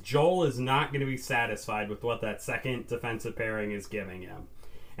is Joel is not going to be satisfied with what that second defensive pairing is giving him.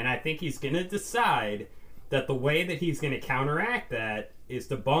 And I think he's going to decide that the way that he's going to counteract that is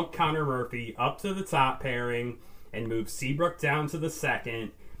to bump Connor Murphy up to the top pairing and move Seabrook down to the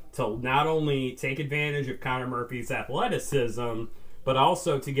second, to not only take advantage of Connor Murphy's athleticism, but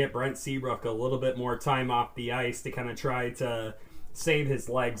also to get Brent Seabrook a little bit more time off the ice to kind of try to save his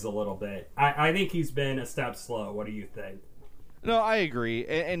legs a little bit. I think he's been a step slow. What do you think? No, I agree.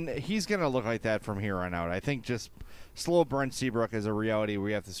 And he's going to look like that from here on out. I think just slow Brent Seabrook is a reality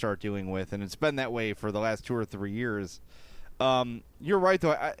we have to start dealing with, and it's been that way for the last 2 or 3 years. You're right,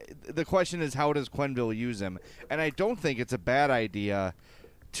 though. The question is, how does Quenneville use him? And I don't think it's a bad idea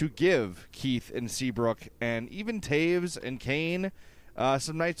to give Keith and Seabrook and even Taves and Kane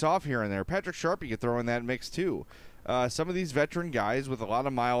some nights off here and there. Patrick Sharp, you could throw in that mix too. Some of these veteran guys with a lot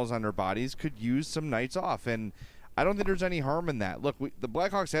of miles on their bodies could use some nights off, and I don't think there's any harm in that. Look, the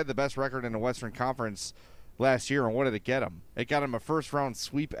Blackhawks had the best record in the Western Conference last year, and what did it get them? It got them a first-round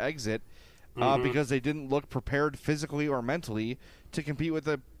sweep exit because they didn't look prepared physically or mentally to compete with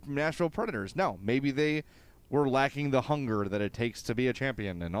the Nashville Predators. Now, maybe they were lacking the hunger that it takes to be a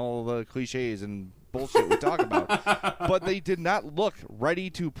champion and all the cliches and bullshit we talk about. But they did not look ready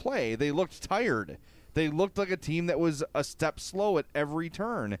to play. They looked tired. They looked like a team that was a step slow at every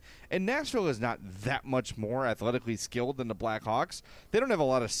turn. And Nashville is not that much more athletically skilled than the Blackhawks. They don't have a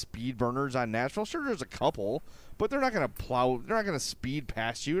lot of speed burners on Nashville. Sure, there's a couple, but they're not going to plow. They're not going to speed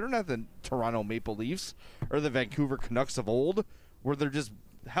past you. They're not the Toronto Maple Leafs or the Vancouver Canucks of old, where they're just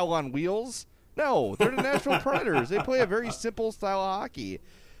hell on wheels. No, they're the Nashville Predators. They play a very simple style of hockey.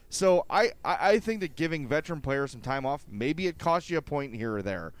 So I think that giving veteran players some time off, maybe it costs you a point here or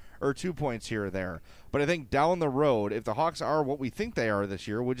there, or 2 points here or there. But I think down the road, if the Hawks are what we think they are this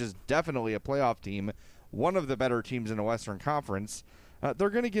year, which is definitely a playoff team, one of the better teams in the Western Conference, they're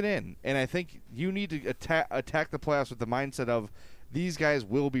going to get in. And I think you need to attack the playoffs with the mindset of these guys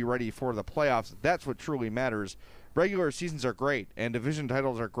will be ready for the playoffs. That's what truly matters. Regular seasons are great, and division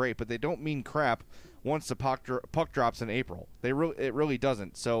titles are great, but they don't mean crap once the puck drops in April. It really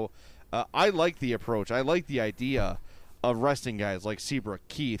doesn't. So I like the approach. I like the idea of resting guys like Seabrook,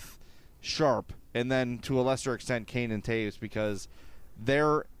 Keith, Sharp, and then to a lesser extent Kane and Taves, because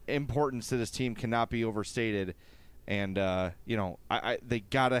their importance to this team cannot be overstated. And they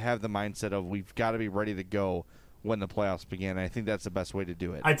got to have the mindset of we've got to be ready to go when the playoffs begin. I think that's the best way to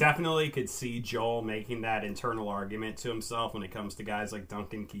do it. I definitely could see Joel making that internal argument to himself when it comes to guys like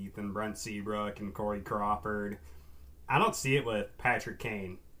Duncan Keith and Brent Seabrook and Corey Crawford. I don't see it with Patrick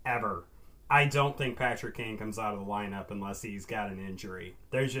Kane, ever. I don't think Patrick Kane comes out of the lineup unless he's got an injury.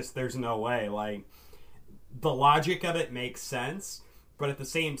 There's no way. Like, the logic of it makes sense, but at the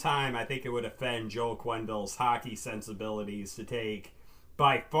same time, I think it would offend Joel Quenneville's hockey sensibilities to take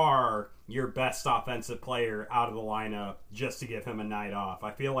by far your best offensive player out of the lineup just to give him a night off.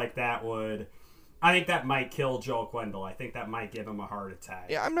 I feel like I think that might kill Joel Quenneville. I think that might give him a heart attack.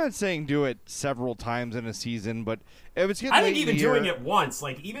 Yeah, I'm not saying do it several times in a season, but if it's getting I think even doing it once,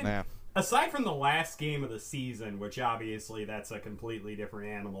 like even nah. Aside from the last game of the season, which obviously that's a completely different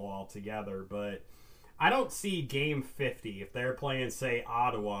animal altogether, but I don't see game 50 if they're playing, say,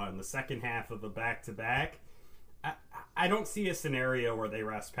 Ottawa in the second half of the back-to-back. I don't see a scenario where they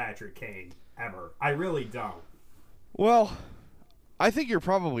rest Patrick Kane, ever. I really don't. Well, I think you're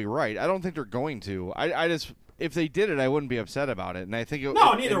probably right. I don't think they're going to. I just, if they did it, I wouldn't be upset about it. And I think it makes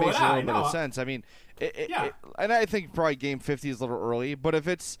a little bit of sense. I mean, and I think probably game 50 is a little early, but if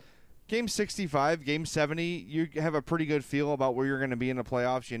it's game 65, game 70, you have a pretty good feel about where you're going to be in the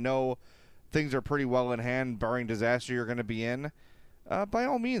playoffs. You know things are pretty well in hand, barring disaster you're going to be in. By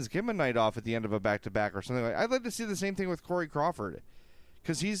all means, give him a night off at the end of a back-to-back or something like that. I'd like to see the same thing with Corey Crawford,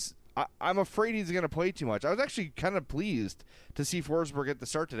 because I'm afraid he's going to play too much. I was actually kind of pleased to see Forsberg get the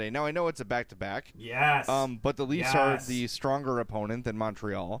start today. Now, I know it's a back-to-back. Yes. But the Leafs are the stronger opponent than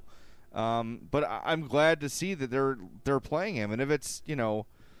Montreal. But I'm glad to see that they're playing him. And if it's,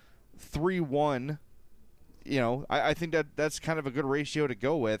 3-1, I think that's kind of a good ratio to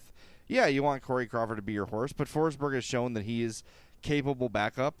go with. Yeah, you want Corey Crawford to be your horse, but Forsberg has shown that he is capable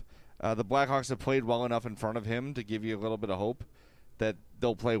backup. The Blackhawks have played well enough in front of him to give you a little bit of hope that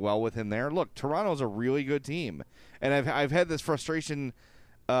they'll play well with him there. Look, Toronto's a really good team, and I've had this frustration,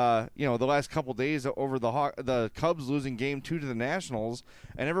 the last couple days over the Cubs losing Game 2 to the Nationals,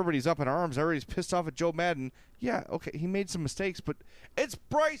 and everybody's up in arms. Everybody's pissed off at Joe Madden. Yeah, okay, he made some mistakes, but it's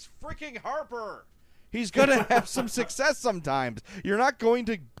Bryce freaking Harper. He's going to have some success sometimes. You're not going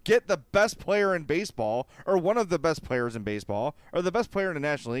to get the best player in baseball, or one of the best players in baseball, or the best player in the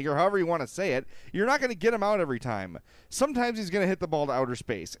National League, or however you want to say it. You're not going to get him out every time. Sometimes he's going to hit the ball to outer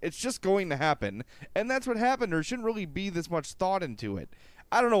space. It's just going to happen, and that's what happened. There shouldn't really be this much thought into it.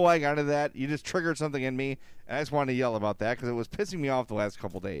 I don't know why I got into that. You just triggered something in me, and I just wanted to yell about that because it was pissing me off the last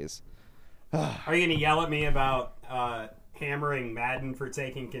couple days. Are you going to yell at me about hammering Madden for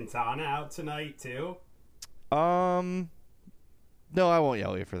taking Quintana out tonight, too? No, I won't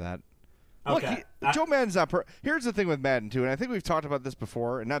yell at you for that. Okay. Look, Joe Madden's not Here's the thing with Madden, too, and I think we've talked about this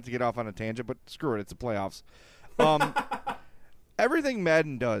before, and not to get off on a tangent, but screw it, it's the playoffs. Everything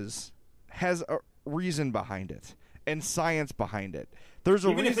Madden does has a reason behind it, and science behind it. There's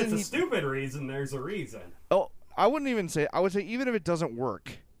a even reason. If it's a stupid reason, there's a reason. Oh, I wouldn't even say. I would say even if it doesn't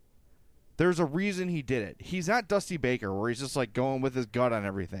work, There's a reason he did it. He's not Dusty Baker where he's just like going with his gut on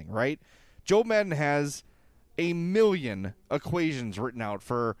everything, right? Joe Madden has a million equations written out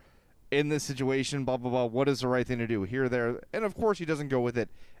for in this situation, blah, blah, blah, what is the right thing to do here, there. And, of course, he doesn't go with it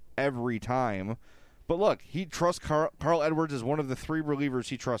every time. But, look, he trusts Carl Edwards as one of the 3 relievers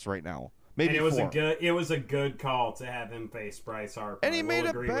he trusts right now. Maybe and 4. It was a good call to have him face Bryce Harper. And I will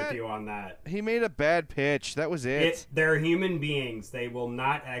agree with you on that. He made a bad pitch. That was it. They're human beings. They will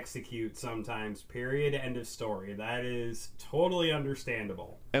not execute sometimes, period, end of story. That is totally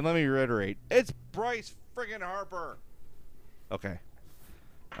understandable. And let me reiterate, it's Bryce friggin' Harper. Okay.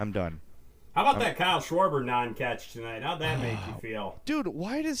 I'm done. How about that Kyle Schwarber non-catch tonight? How'd that make you feel? Dude,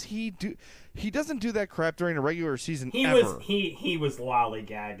 why does he do... He doesn't do that crap during a regular season he ever. He was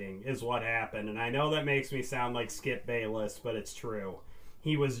lollygagging is what happened. And I know that makes me sound like Skip Bayless, but it's true.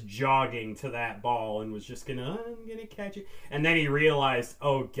 He was jogging to that ball and was just I'm gonna catch it. And then he realized,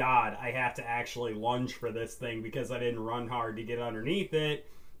 oh, God, I have to actually lunge for this thing because I didn't run hard to get underneath it.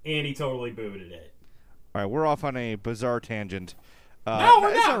 And he totally booted it. All right, we're off on a bizarre tangent. No,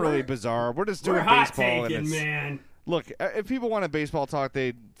 we're it's not really bizarre. We're just doing We're hot baseball. taking, man. Look, if people want a baseball talk,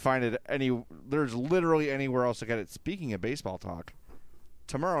 they find it there's literally anywhere else to get it. Speaking of baseball talk,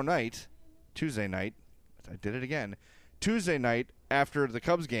 tomorrow night, Tuesday night, I did it again, Tuesday night after the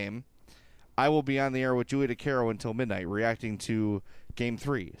Cubs game, I will be on the air with Julie DeCaro until midnight reacting to Game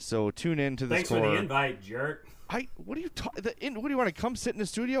 3. So tune in to the Thanks score. for the invite, jerk. What do you want to come sit in the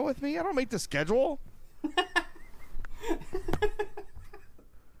studio with me? I don't make the schedule.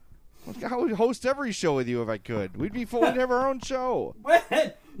 I would host every show with you if I could. We'd have our own show. What?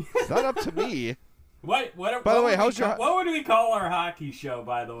 It's not up to me. What would we call our hockey show,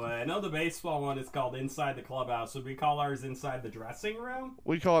 by the way? I know the baseball one is called Inside the Clubhouse. Would we call ours Inside the Dressing Room?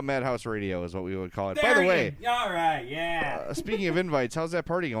 We'd call it Madhouse Radio is what we would call it. There by the way. All right, yeah. Speaking of invites, how's that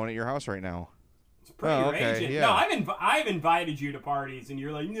party going at your house right now? It's pretty raging. Yeah. No, I've invited you to parties, and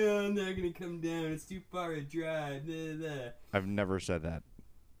you're like, no, I'm not going to come down. It's too far to drive. Blah, blah. I've never said that.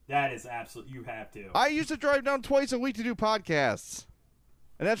 That is absolute. You have to. I used to drive down twice a week to do podcasts.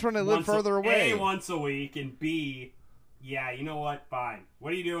 And that's when I live further away. A, once a week, and B, yeah, you know what? Fine.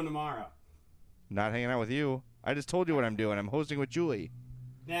 What are you doing tomorrow? Not hanging out with you. I just told you what I'm doing. I'm hosting with Julie.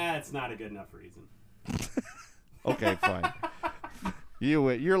 Nah, it's not a good enough reason. Okay, fine.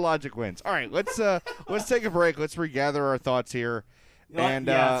 Your logic wins. All right, let's take a break. Let's regather our thoughts here. And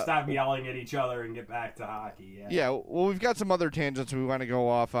stop yelling at each other and get back to hockey. Yeah, well, we've got some other tangents we want to go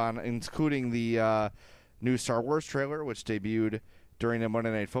off on, including the new Star Wars trailer, which debuted during the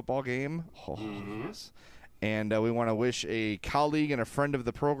Monday Night Football game. Oh, yes. And we want to wish a colleague and a friend of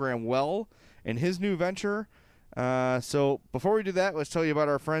the program well in his new venture. So before we do that, let's tell you about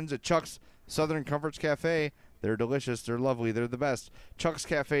our friends at Chuck's Southern Comforts Cafe. They're delicious. They're lovely. They're the best.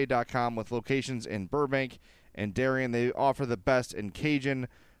 Chuck'sCafe.com with locations in Burbank and Darien. They offer the best in Cajun,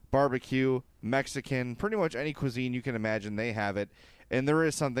 barbecue, Mexican, pretty much any cuisine you can imagine, they have it. And there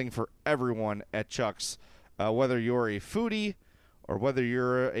is something for everyone at Chuck's. Whether you're a foodie or whether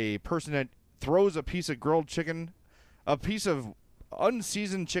you're a person that throws a piece of grilled chicken, a piece of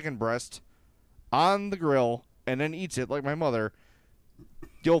unseasoned chicken breast on the grill and then eats it like my mother,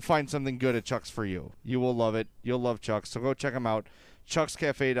 you'll find something good at Chuck's for you. You will love it. You'll love Chuck's. So go check them out.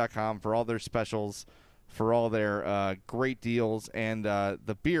 Chuck'sCafe.com for all their specials, for all their great deals, and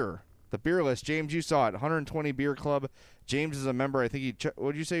the beer. The beer list. James, you saw it. 120 Beer Club. James is a member. I think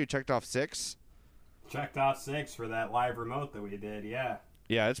what did you say? You checked off 6? Checked off 6 for that live remote that we did, yeah.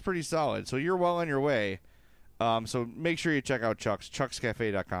 Yeah, it's pretty solid. So you're well on your way. So make sure you check out Chuck's.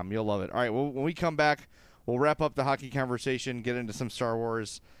 Chuck'sCafe.com. You'll love it. All right, well, when we come back, we'll wrap up the hockey conversation, get into some Star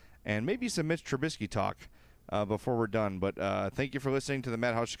Wars, and maybe some Mitch Trubisky talk before we're done. But thank you for listening to the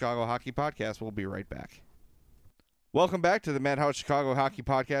Madhouse Chicago Hockey Podcast. We'll be right back. Welcome back to the Madhouse Chicago Hockey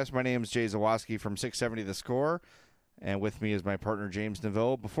Podcast. My name is Jay Zawoski from 670 The Score, and with me is my partner, James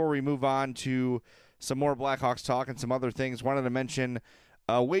Naveau. Before we move on to some more Blackhawks talk and some other things, wanted to mention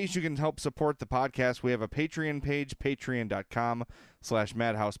ways you can help support the podcast. We have a Patreon page,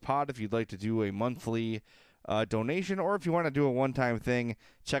 patreon.com/madhousepod. If you'd like to do a monthly donation, or if you want to do a one-time thing,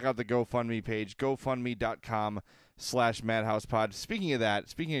 check out the GoFundMe page, gofundme.com/madhousepod. Speaking of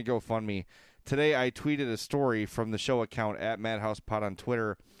GoFundMe, today I tweeted a story from the show account at MadhousePod on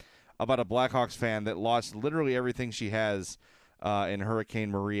Twitter about a Blackhawks fan that lost literally everything she has in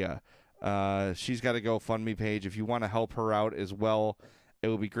Hurricane Maria. She's got a GoFundMe page. If you want to help her out as well, it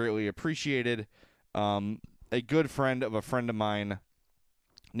will be greatly appreciated. A good friend of a friend of mine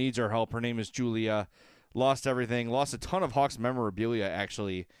needs our help. Her name is Julia. Lost everything. Lost a ton of Hawks memorabilia,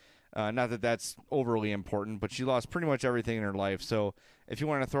 actually, Not that that's overly important, but she lost pretty much everything in her life. So if you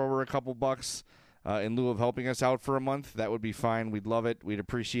want to throw her a couple bucks in lieu of helping us out for a month, that would be fine. We'd love it. We'd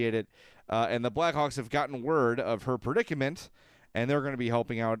appreciate it. And the Blackhawks have gotten word of her predicament, and they're going to be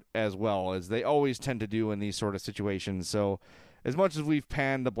helping out as well, as they always tend to do in these sort of situations. So as much as we've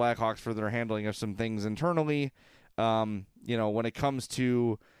panned the Blackhawks for their handling of some things internally, when it comes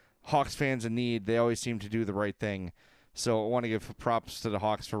to Hawks fans in need, they always seem to do the right thing. So I want to give props to the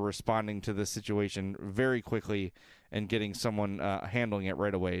Hawks for responding to this situation very quickly and getting someone handling it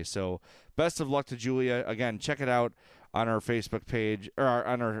right away. So best of luck to Julia. Again, check it out on our Facebook page, or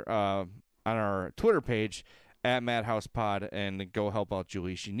on our Twitter page at Madhouse Pod, and go help out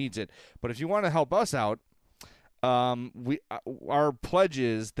Julie. She needs it. But if you want to help us out, our pledge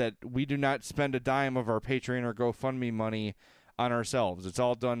is that we do not spend a dime of our Patreon or GoFundMe money on ourselves. It's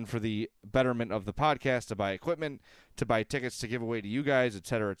all done for the betterment of the podcast, to buy equipment, to buy tickets to give away to you guys, et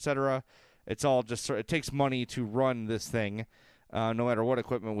cetera, et cetera. It's all just, it takes money to run this thing, no matter what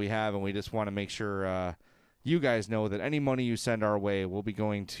equipment we have, and we just want to make sure you guys know that any money you send our way will be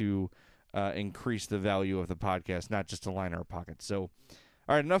going to increase the value of the podcast, not just to line our pockets. So,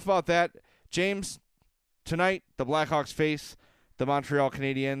 all right, enough about that. James, tonight, the Blackhawks face the Montreal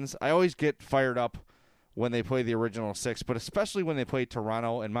Canadiens. I always get fired up when they play the original six, but especially when they play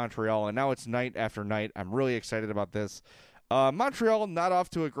Toronto and Montreal, and now it's night after night. I'm really excited about this. Montreal, not off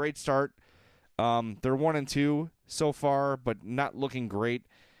to a great start. They're 1-2 so far, but not looking great.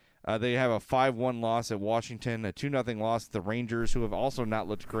 They have a 5-1 loss at Washington, a 2-0 loss at the Rangers, who have also not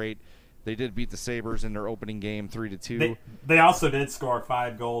looked great. They did beat the Sabres in their opening game 3-2. They also did score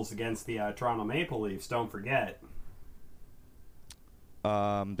 5 goals against the Toronto Maple Leafs, don't forget.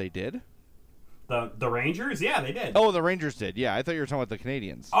 They did? The Rangers? Yeah, they did. Oh, the Rangers did. Yeah, I thought you were talking about the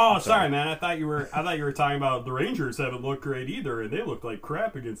Canadiens. Oh, sorry, man. I thought you were talking about the Rangers haven't looked great either, and they look like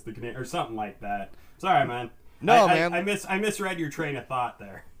crap against the Canadiens, or something like that. Sorry, man. No, man. I misread your train of thought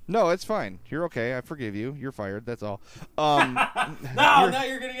there. No, it's fine. You're okay. I forgive you. You're fired. That's all. Now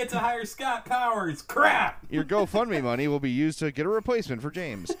you're going to get to hire Scott Powers. Crap! Your GoFundMe money will be used to get a replacement for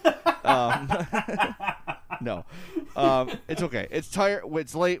James. No. It's okay. It's tired.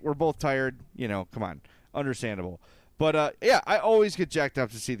 It's late. We're both tired. Come on. Understandable. But, yeah, I always get jacked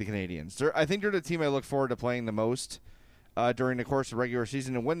up to see the Canadiens. I think they're the team I look forward to playing the most during the course of the regular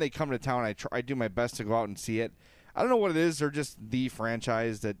season. And when they come to town, I do my best to go out and see it. I don't know what it is. They're just the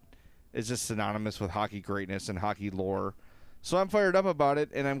franchise that is just synonymous with hockey greatness and hockey lore. So I'm fired up about it,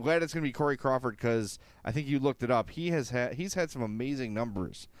 and I'm glad it's going to be Corey Crawford, because I think you looked it up. He's had some amazing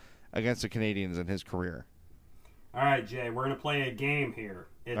numbers against the Canadiens in his career. All right, Jay, we're going to play a game here.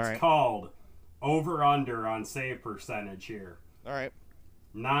 It's called Over-Under on save percentage here. All right.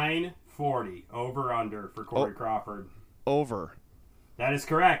 940 over-under for Corey Crawford. Over. That is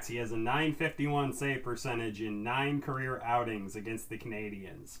correct. He has a 951 save percentage in 9 career outings against the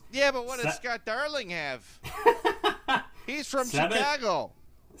Canadiens. Yeah, but what does Scott Darling have? He's from Chicago.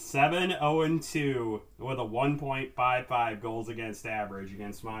 7-0-2 with a 1.55 goals against average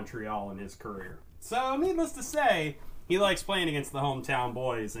against Montreal in his career. So, needless to say, he likes playing against the hometown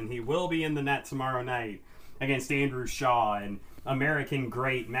boys, and he will be in the net tomorrow night against Andrew Shaw and American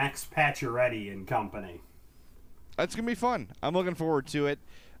great Max Pacioretty and company. That's going to be fun. I'm looking forward to it.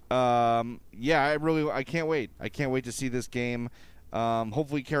 I can't wait. I can't wait to see this game.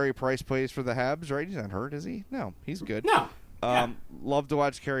 Hopefully Carey Price plays for the Habs, right? He's not hurt, is he? No, he's good. No. Love to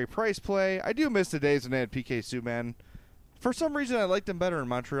watch Carey Price play. I do miss the days when they had PK Subban. For some reason, I liked him better in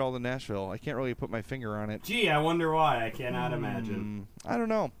Montreal than Nashville. I can't really put my finger on it. Gee, I wonder why. I cannot imagine. I don't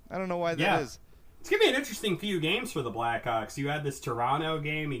know. I don't know why that is. It's going to be an interesting few games for the Blackhawks. You had this Toronto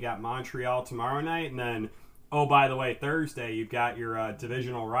game. You got Montreal tomorrow night. And then, oh, by the way, Thursday, you've got your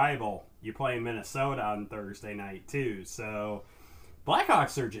divisional rival. You play Minnesota on Thursday night, too. So,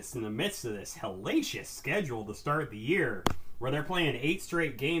 Blackhawks are just in the midst of this hellacious schedule to start the year, where they're playing 8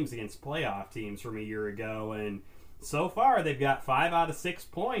 straight games against playoff teams from a year ago. And so far, they've got 5 out of 6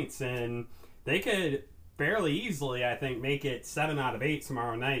 points. And they could fairly easily, I think, make it 7 out of 8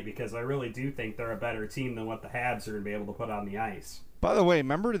 tomorrow night, because I really do think they're a better team than what the Habs are going to be able to put on the ice. By the way,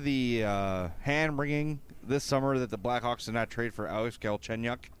 remember the hand-wringing this summer that the Blackhawks did not trade for Alex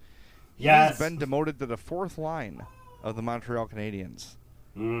Galchenyuk? Yes. He's been demoted to the 4th line of the Montreal Canadiens.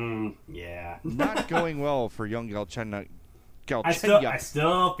 Yeah. Not going well for young Galchenyuk. I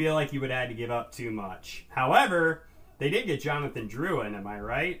still feel like you would have to give up too much. However, they did get Jonathan Drouin, am I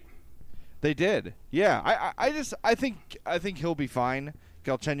right? They did. Yeah. I think he'll be fine,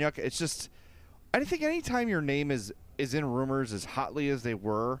 Galchenyuk. It's just, I think anytime your name is in rumors as hotly as they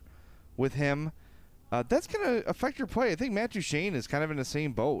were with him, that's going to affect your play. I think Matt Duchene is kind of in the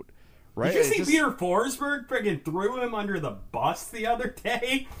same boat. right? Did you see Peter Forsberg friggin' threw him under the bus the other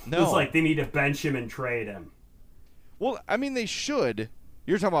day? No. It was like they need to bench him and trade him. Well, I mean, they should.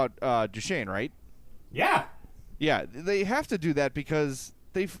 You're talking about Duchesne, right? Yeah. Yeah, they have to do that because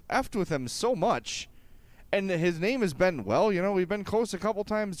they've effed with him so much. And his name has been, we've been close a couple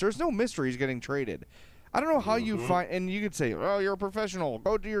times. There's no mystery he's getting traded. I don't know how you find, and you could say, oh, you're a professional.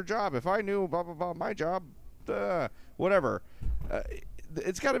 Go do your job. If I knew blah, blah, blah, my job, whatever.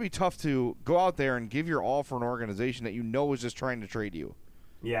 It's got to be tough to go out there and give your all for an organization that you know is just trying to trade you.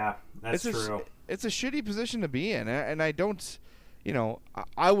 Yeah, that's true. It's a shitty position to be in, and I don't,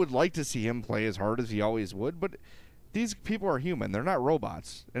 I would like to see him play as hard as he always would, but these people are human. They're not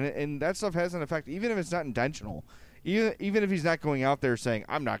robots, and that stuff has an effect, even if it's not intentional. Even if he's not going out there saying,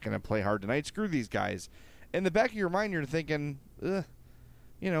 I'm not going to play hard tonight, screw these guys. In the back of your mind, you're thinking,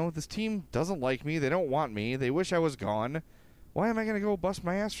 this team doesn't like me. They don't want me. They wish I was gone. Why am I going to go bust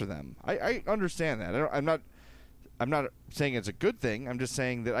my ass for them? I understand that. I'm not saying it's a good thing. I'm just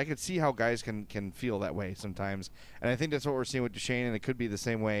saying that I could see how guys can feel that way sometimes. And I think that's what we're seeing with Duchesne, and it could be the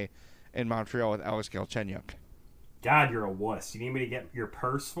same way in Montreal with Alex Galchenyuk. God, you're a wuss. You need me to get your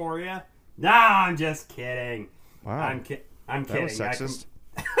purse for you? No, I'm just kidding. Wow. I'm kidding. That was sexist.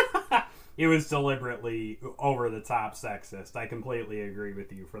 It was deliberately over-the-top sexist. I completely agree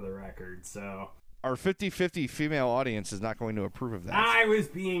with you for the record, so... Our 50-50 female audience is not going to approve of that. I was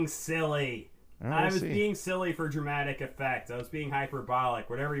being silly. I was being silly for dramatic effect. I was being hyperbolic,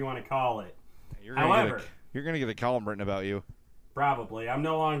 whatever you want to call it. You're However... You're going to get a column written about you. Probably. I'm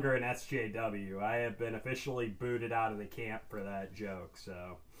no longer an SJW. I have been officially booted out of the camp for that joke,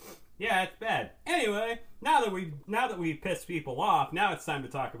 so... Yeah, it's bad. Anyway, now that we've pissed people off, now it's time to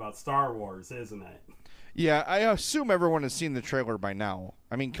talk about Star Wars, isn't it? Yeah, I assume everyone has seen the trailer by now.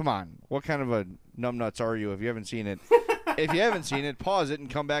 I mean, come on. What kind of a numbnuts are you if you haven't seen it? If you haven't seen it, pause it and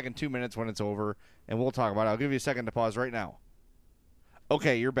come back in 2 minutes when it's over, and we'll talk about it. I'll give you a second to pause right now.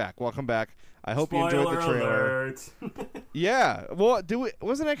 Okay, you're back. Welcome back. I hope you enjoyed the trailer. Alert. Yeah. Well,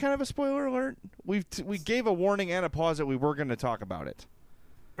 wasn't that kind of a spoiler alert? We gave a warning and a pause that we were going to talk about it.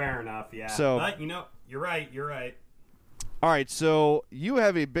 Fair enough, yeah. So, but, you're right. All right, so you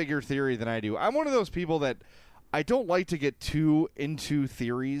have a bigger theory than I do. I'm one of those people that I don't like to get too into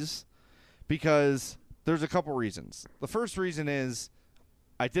theories because there's a couple reasons. The first reason is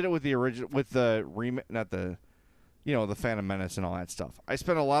I did it with the original, with the the Phantom Menace and all that stuff. I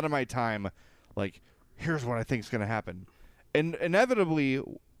spent a lot of my time like, here's what I think is going to happen. And inevitably,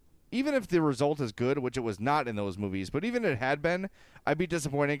 even if the result is good, which it was not in those movies, but even if it had been, I'd be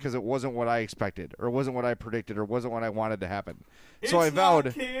disappointed because it wasn't what I expected, or wasn't what I predicted, or wasn't what I wanted to happen. So I vowed.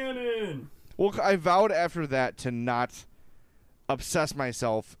 It's not canon. Well, I vowed after that to not obsess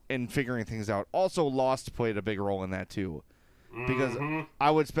myself in figuring things out. Also, Lost played a big role in that too, because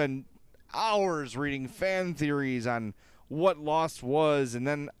I would spend hours reading fan theories on what Lost was, and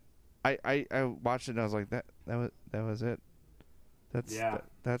then I watched it and I was like, that was it.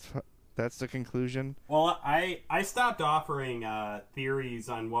 That's the conclusion. Well, I stopped offering theories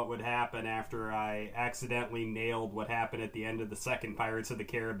on what would happen after I accidentally nailed what happened at the end of the second Pirates of the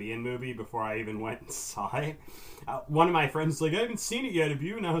Caribbean movie before I even went and saw it. One of my friends was like, I haven't seen it yet, have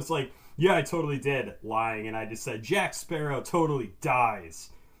you? And I was like, yeah, I totally did. Lying. And I just said, Jack Sparrow totally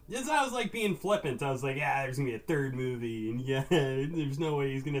dies. Just, I was like being flippant. I was like, yeah, there's going to be a third movie. And yeah, there's no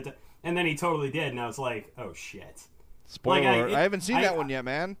way he's going to die. And then he totally did. And I was like, oh, shit. Spoiler alert. I haven't seen that one yet,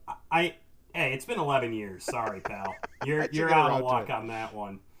 man. Hey, it's been 11 years. Sorry, pal. You're out of luck on that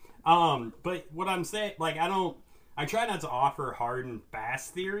one. But what I'm saying, like, I try not to offer hard and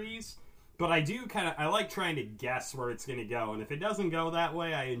fast theories, but I like trying to guess where it's going to go. And if it doesn't go that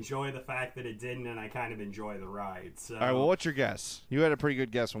way, I enjoy the fact that it didn't, and I kind of enjoy the ride. So, all right, well, what's your guess? You had a pretty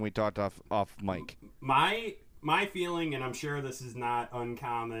good guess when we talked off mic. My feeling, and I'm sure this is not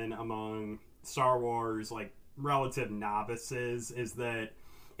uncommon among Star Wars, like, relative novices, is that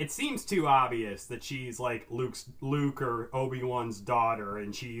it seems too obvious that she's like Luke or Obi-Wan's daughter,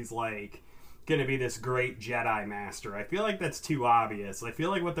 and she's like gonna be this great Jedi master. I feel like that's too obvious. I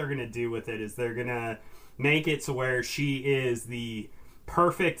feel like what they're gonna do with it is they're gonna make it to where she is the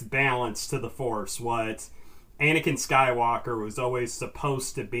perfect balance to the Force, what Anakin Skywalker was always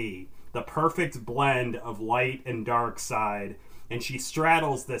supposed to be, the perfect blend of light and dark side. And she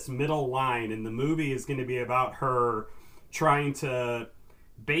straddles this middle line, and the movie is going to be about her trying to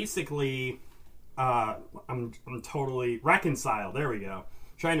basically, I'm totally reconcile. There we go.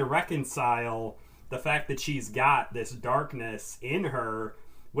 Trying to reconcile the fact that she's got this darkness in her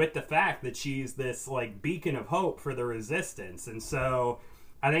with the fact that she's this like beacon of hope for the Resistance. And so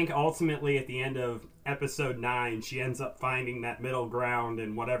I think ultimately at the end of episode 9, she ends up finding that middle ground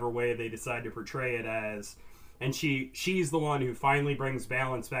in whatever way they decide to portray it as. And she's the one who finally brings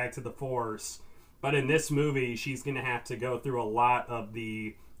balance back to the Force. But in this movie, she's going to have to go through a lot of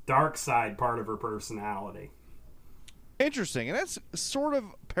the dark side part of her personality. Interesting. And that's sort of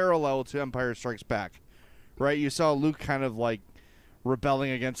parallel to Empire Strikes Back, right? You saw Luke kind of like rebelling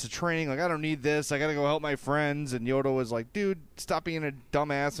against the training. Like, I don't need this. I got to go help my friends. And Yoda was like, dude, stop being a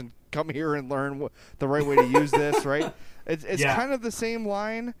dumbass and come here and learn the right way to use this, right? It's kind of the same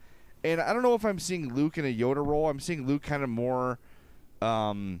line. And I don't know if I'm seeing Luke in a Yoda role. I'm seeing Luke kind of more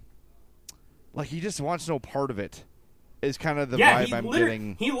like he just wants no part of it. Is kind of the vibe I'm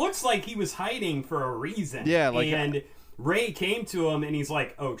getting. He looks like he was hiding for a reason. Yeah, and Rey came to him and he's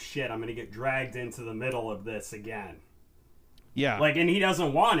like, oh shit, I'm going to get dragged into the middle of this again. Yeah. And he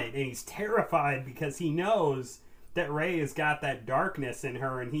doesn't want it, and he's terrified because he knows that Rey has got that darkness in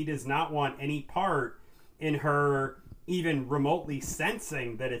her, and he does not want any part in her even remotely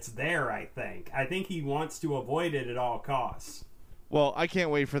sensing that it's there, I think he wants to avoid it at all costs. Well, I can't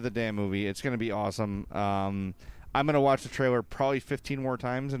wait for the damn movie. It's going to be awesome. I'm going to watch the trailer probably 15 more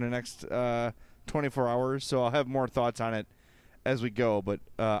times in the next 24 hours, so I'll have more thoughts on it as we go, but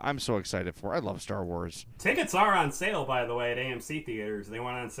I'm so excited for it. I love Star Wars. Tickets are on sale, by the way, at AMC theaters. They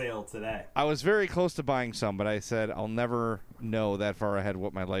went on sale today. I was very close to buying some, but I said I'll never know that far ahead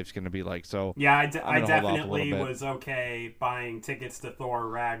what my life's going to be like. So yeah, I definitely was okay buying tickets to Thor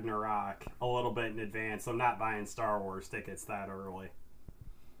Ragnarok a little bit in advance. I'm not buying Star Wars tickets that early.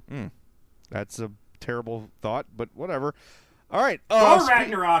 That's a terrible thought, but whatever. All right. Thor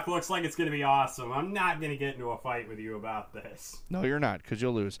Ragnarok looks like it's going to be awesome. I'm not going to get into a fight with you about this. No, you're not, because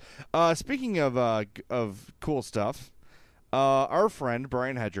you'll lose. Speaking of cool stuff, our friend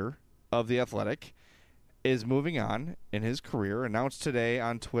Brian Hedger of The Athletic is moving on in his career. Announced today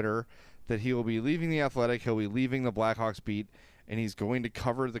on Twitter that he will be leaving The Athletic. He'll be leaving the Blackhawks beat, and he's going to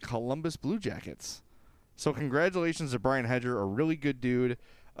cover the Columbus Blue Jackets. So congratulations to Brian Hedger, a really good dude.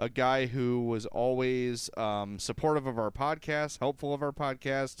 A guy who was always supportive of our podcast, helpful of our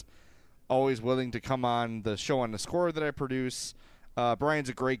podcast, always willing to come on the show on the score that I produce. Brian's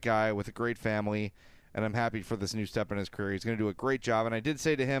a great guy with a great family, and I'm happy for this new step in his career. He's going to do a great job, and I did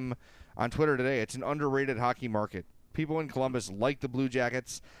say to him on Twitter today, it's an underrated hockey market. People in Columbus like the Blue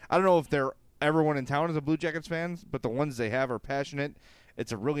Jackets. I don't know if everyone in town is a Blue Jackets fan, but the ones they have are passionate.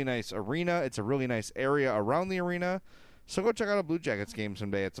 It's a really nice arena. It's a really nice area around the arena. So go check out a Blue Jackets game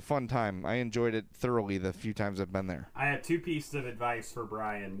someday. It's a fun time. I enjoyed it thoroughly the few times I've been there. I have 2 pieces of advice for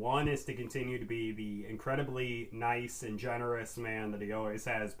Brian. One is to continue to be the incredibly nice and generous man that he always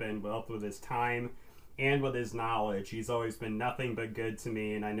has been, both with his time and with his knowledge. He's always been nothing but good to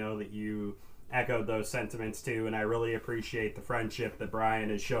me, and I know that you echoed those sentiments too, and I really appreciate the friendship that Brian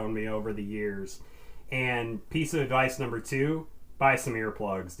has shown me over the years. And piece of advice number 2, buy some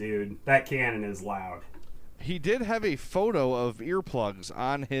earplugs, dude. That cannon is loud. He did have a photo of earplugs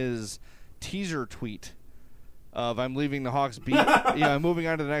on his teaser tweet of "I'm leaving the Hawks beat." I'm moving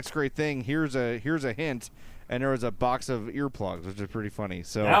on to the next great thing. Here's a hint, and there was a box of earplugs, which is pretty funny.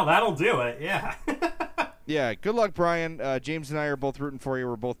 So well, that'll do it. Yeah. Yeah. Good luck, Brian. James and I are both rooting for you.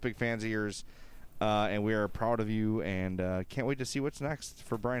 We're both big fans of yours, and we are proud of you. And can't wait to see what's next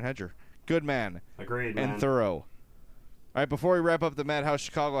for Brian Hedger. Good man. Agreed. And man. thorough. All right. Before we wrap up the Madhouse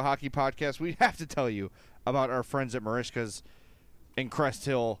Chicago Hockey Podcast, we have to tell you about our friends at Marishka's in Crest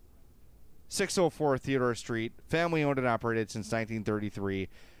Hill, 604 Theodore Street, family-owned and operated since 1933.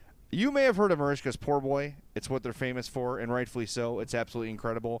 You may have heard of Marishka's Poor Boy. It's what they're famous for, and rightfully so. It's absolutely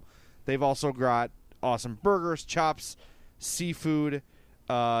incredible. They've also got awesome burgers, chops, seafood,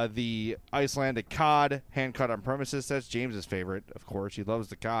 the Icelandic cod, hand-cut on premises. That's James's favorite, of course. He loves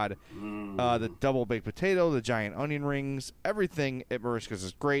the cod. The double baked potato, the giant onion rings, everything at Marishka's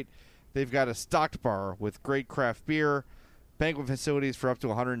is great. They've got a stocked bar with great craft beer, banquet facilities for up to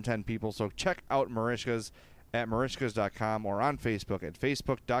 110 people. So check out Marishka's at marishkas.com or on Facebook at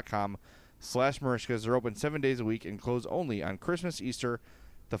facebook.com/Marishkas. They're open 7 days a week and close only on Christmas, Easter,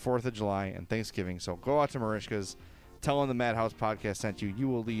 the 4th of July, and Thanksgiving. So go out to Marishka's. Tell them the Madhouse Podcast sent you. You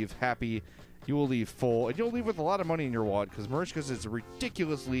will leave happy. You will leave full. And you'll leave with a lot of money in your wallet because Marishka's is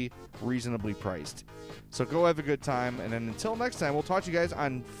ridiculously reasonably priced. So go have a good time. And then until next time, we'll talk to you guys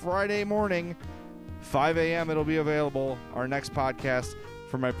on Friday morning, 5 a.m. It'll be available. Our next podcast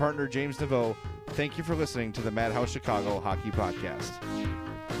from my partner, James Naveau. Thank you for listening to the Madhouse Chicago Hockey Podcast.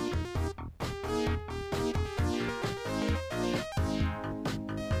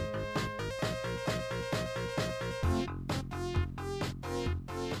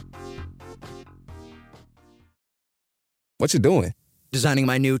 What you doing? Designing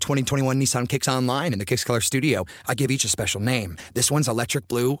my new 2021 Nissan Kicks online in the Kicks Color Studio, I give each a special name. This one's electric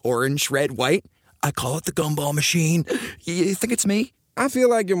blue, orange, red, white. I call it the Gumball Machine. You think it's me? I feel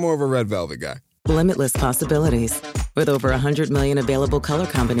like you're more of a red velvet guy. Limitless possibilities. With over 100 million available color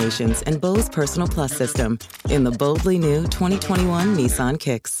combinations and Bose Personal Plus system in the boldly new 2021 Nissan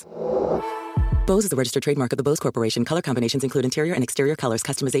Kicks. Bose is a registered trademark of the Bose Corporation. Color combinations include interior and exterior colors.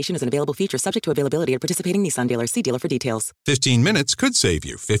 Customization is an available feature subject to availability at participating Nissan dealers. See dealer for details. 15 minutes could save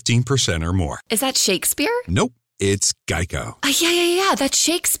you 15% or more. Is that Shakespeare? Nope, it's Geico. Yeah, that's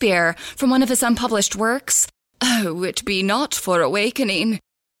Shakespeare from one of his unpublished works. Oh, it be not for awakening.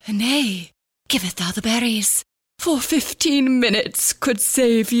 Nay, giveth thou the berries. For 15 minutes could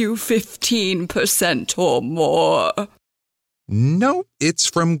save you 15% or more. No, it's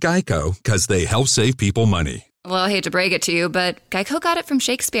from Geico, because they help save people money. Well, I hate to break it to you, but Geico got it from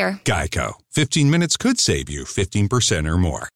Shakespeare. Geico. 15 minutes could save you 15% or more.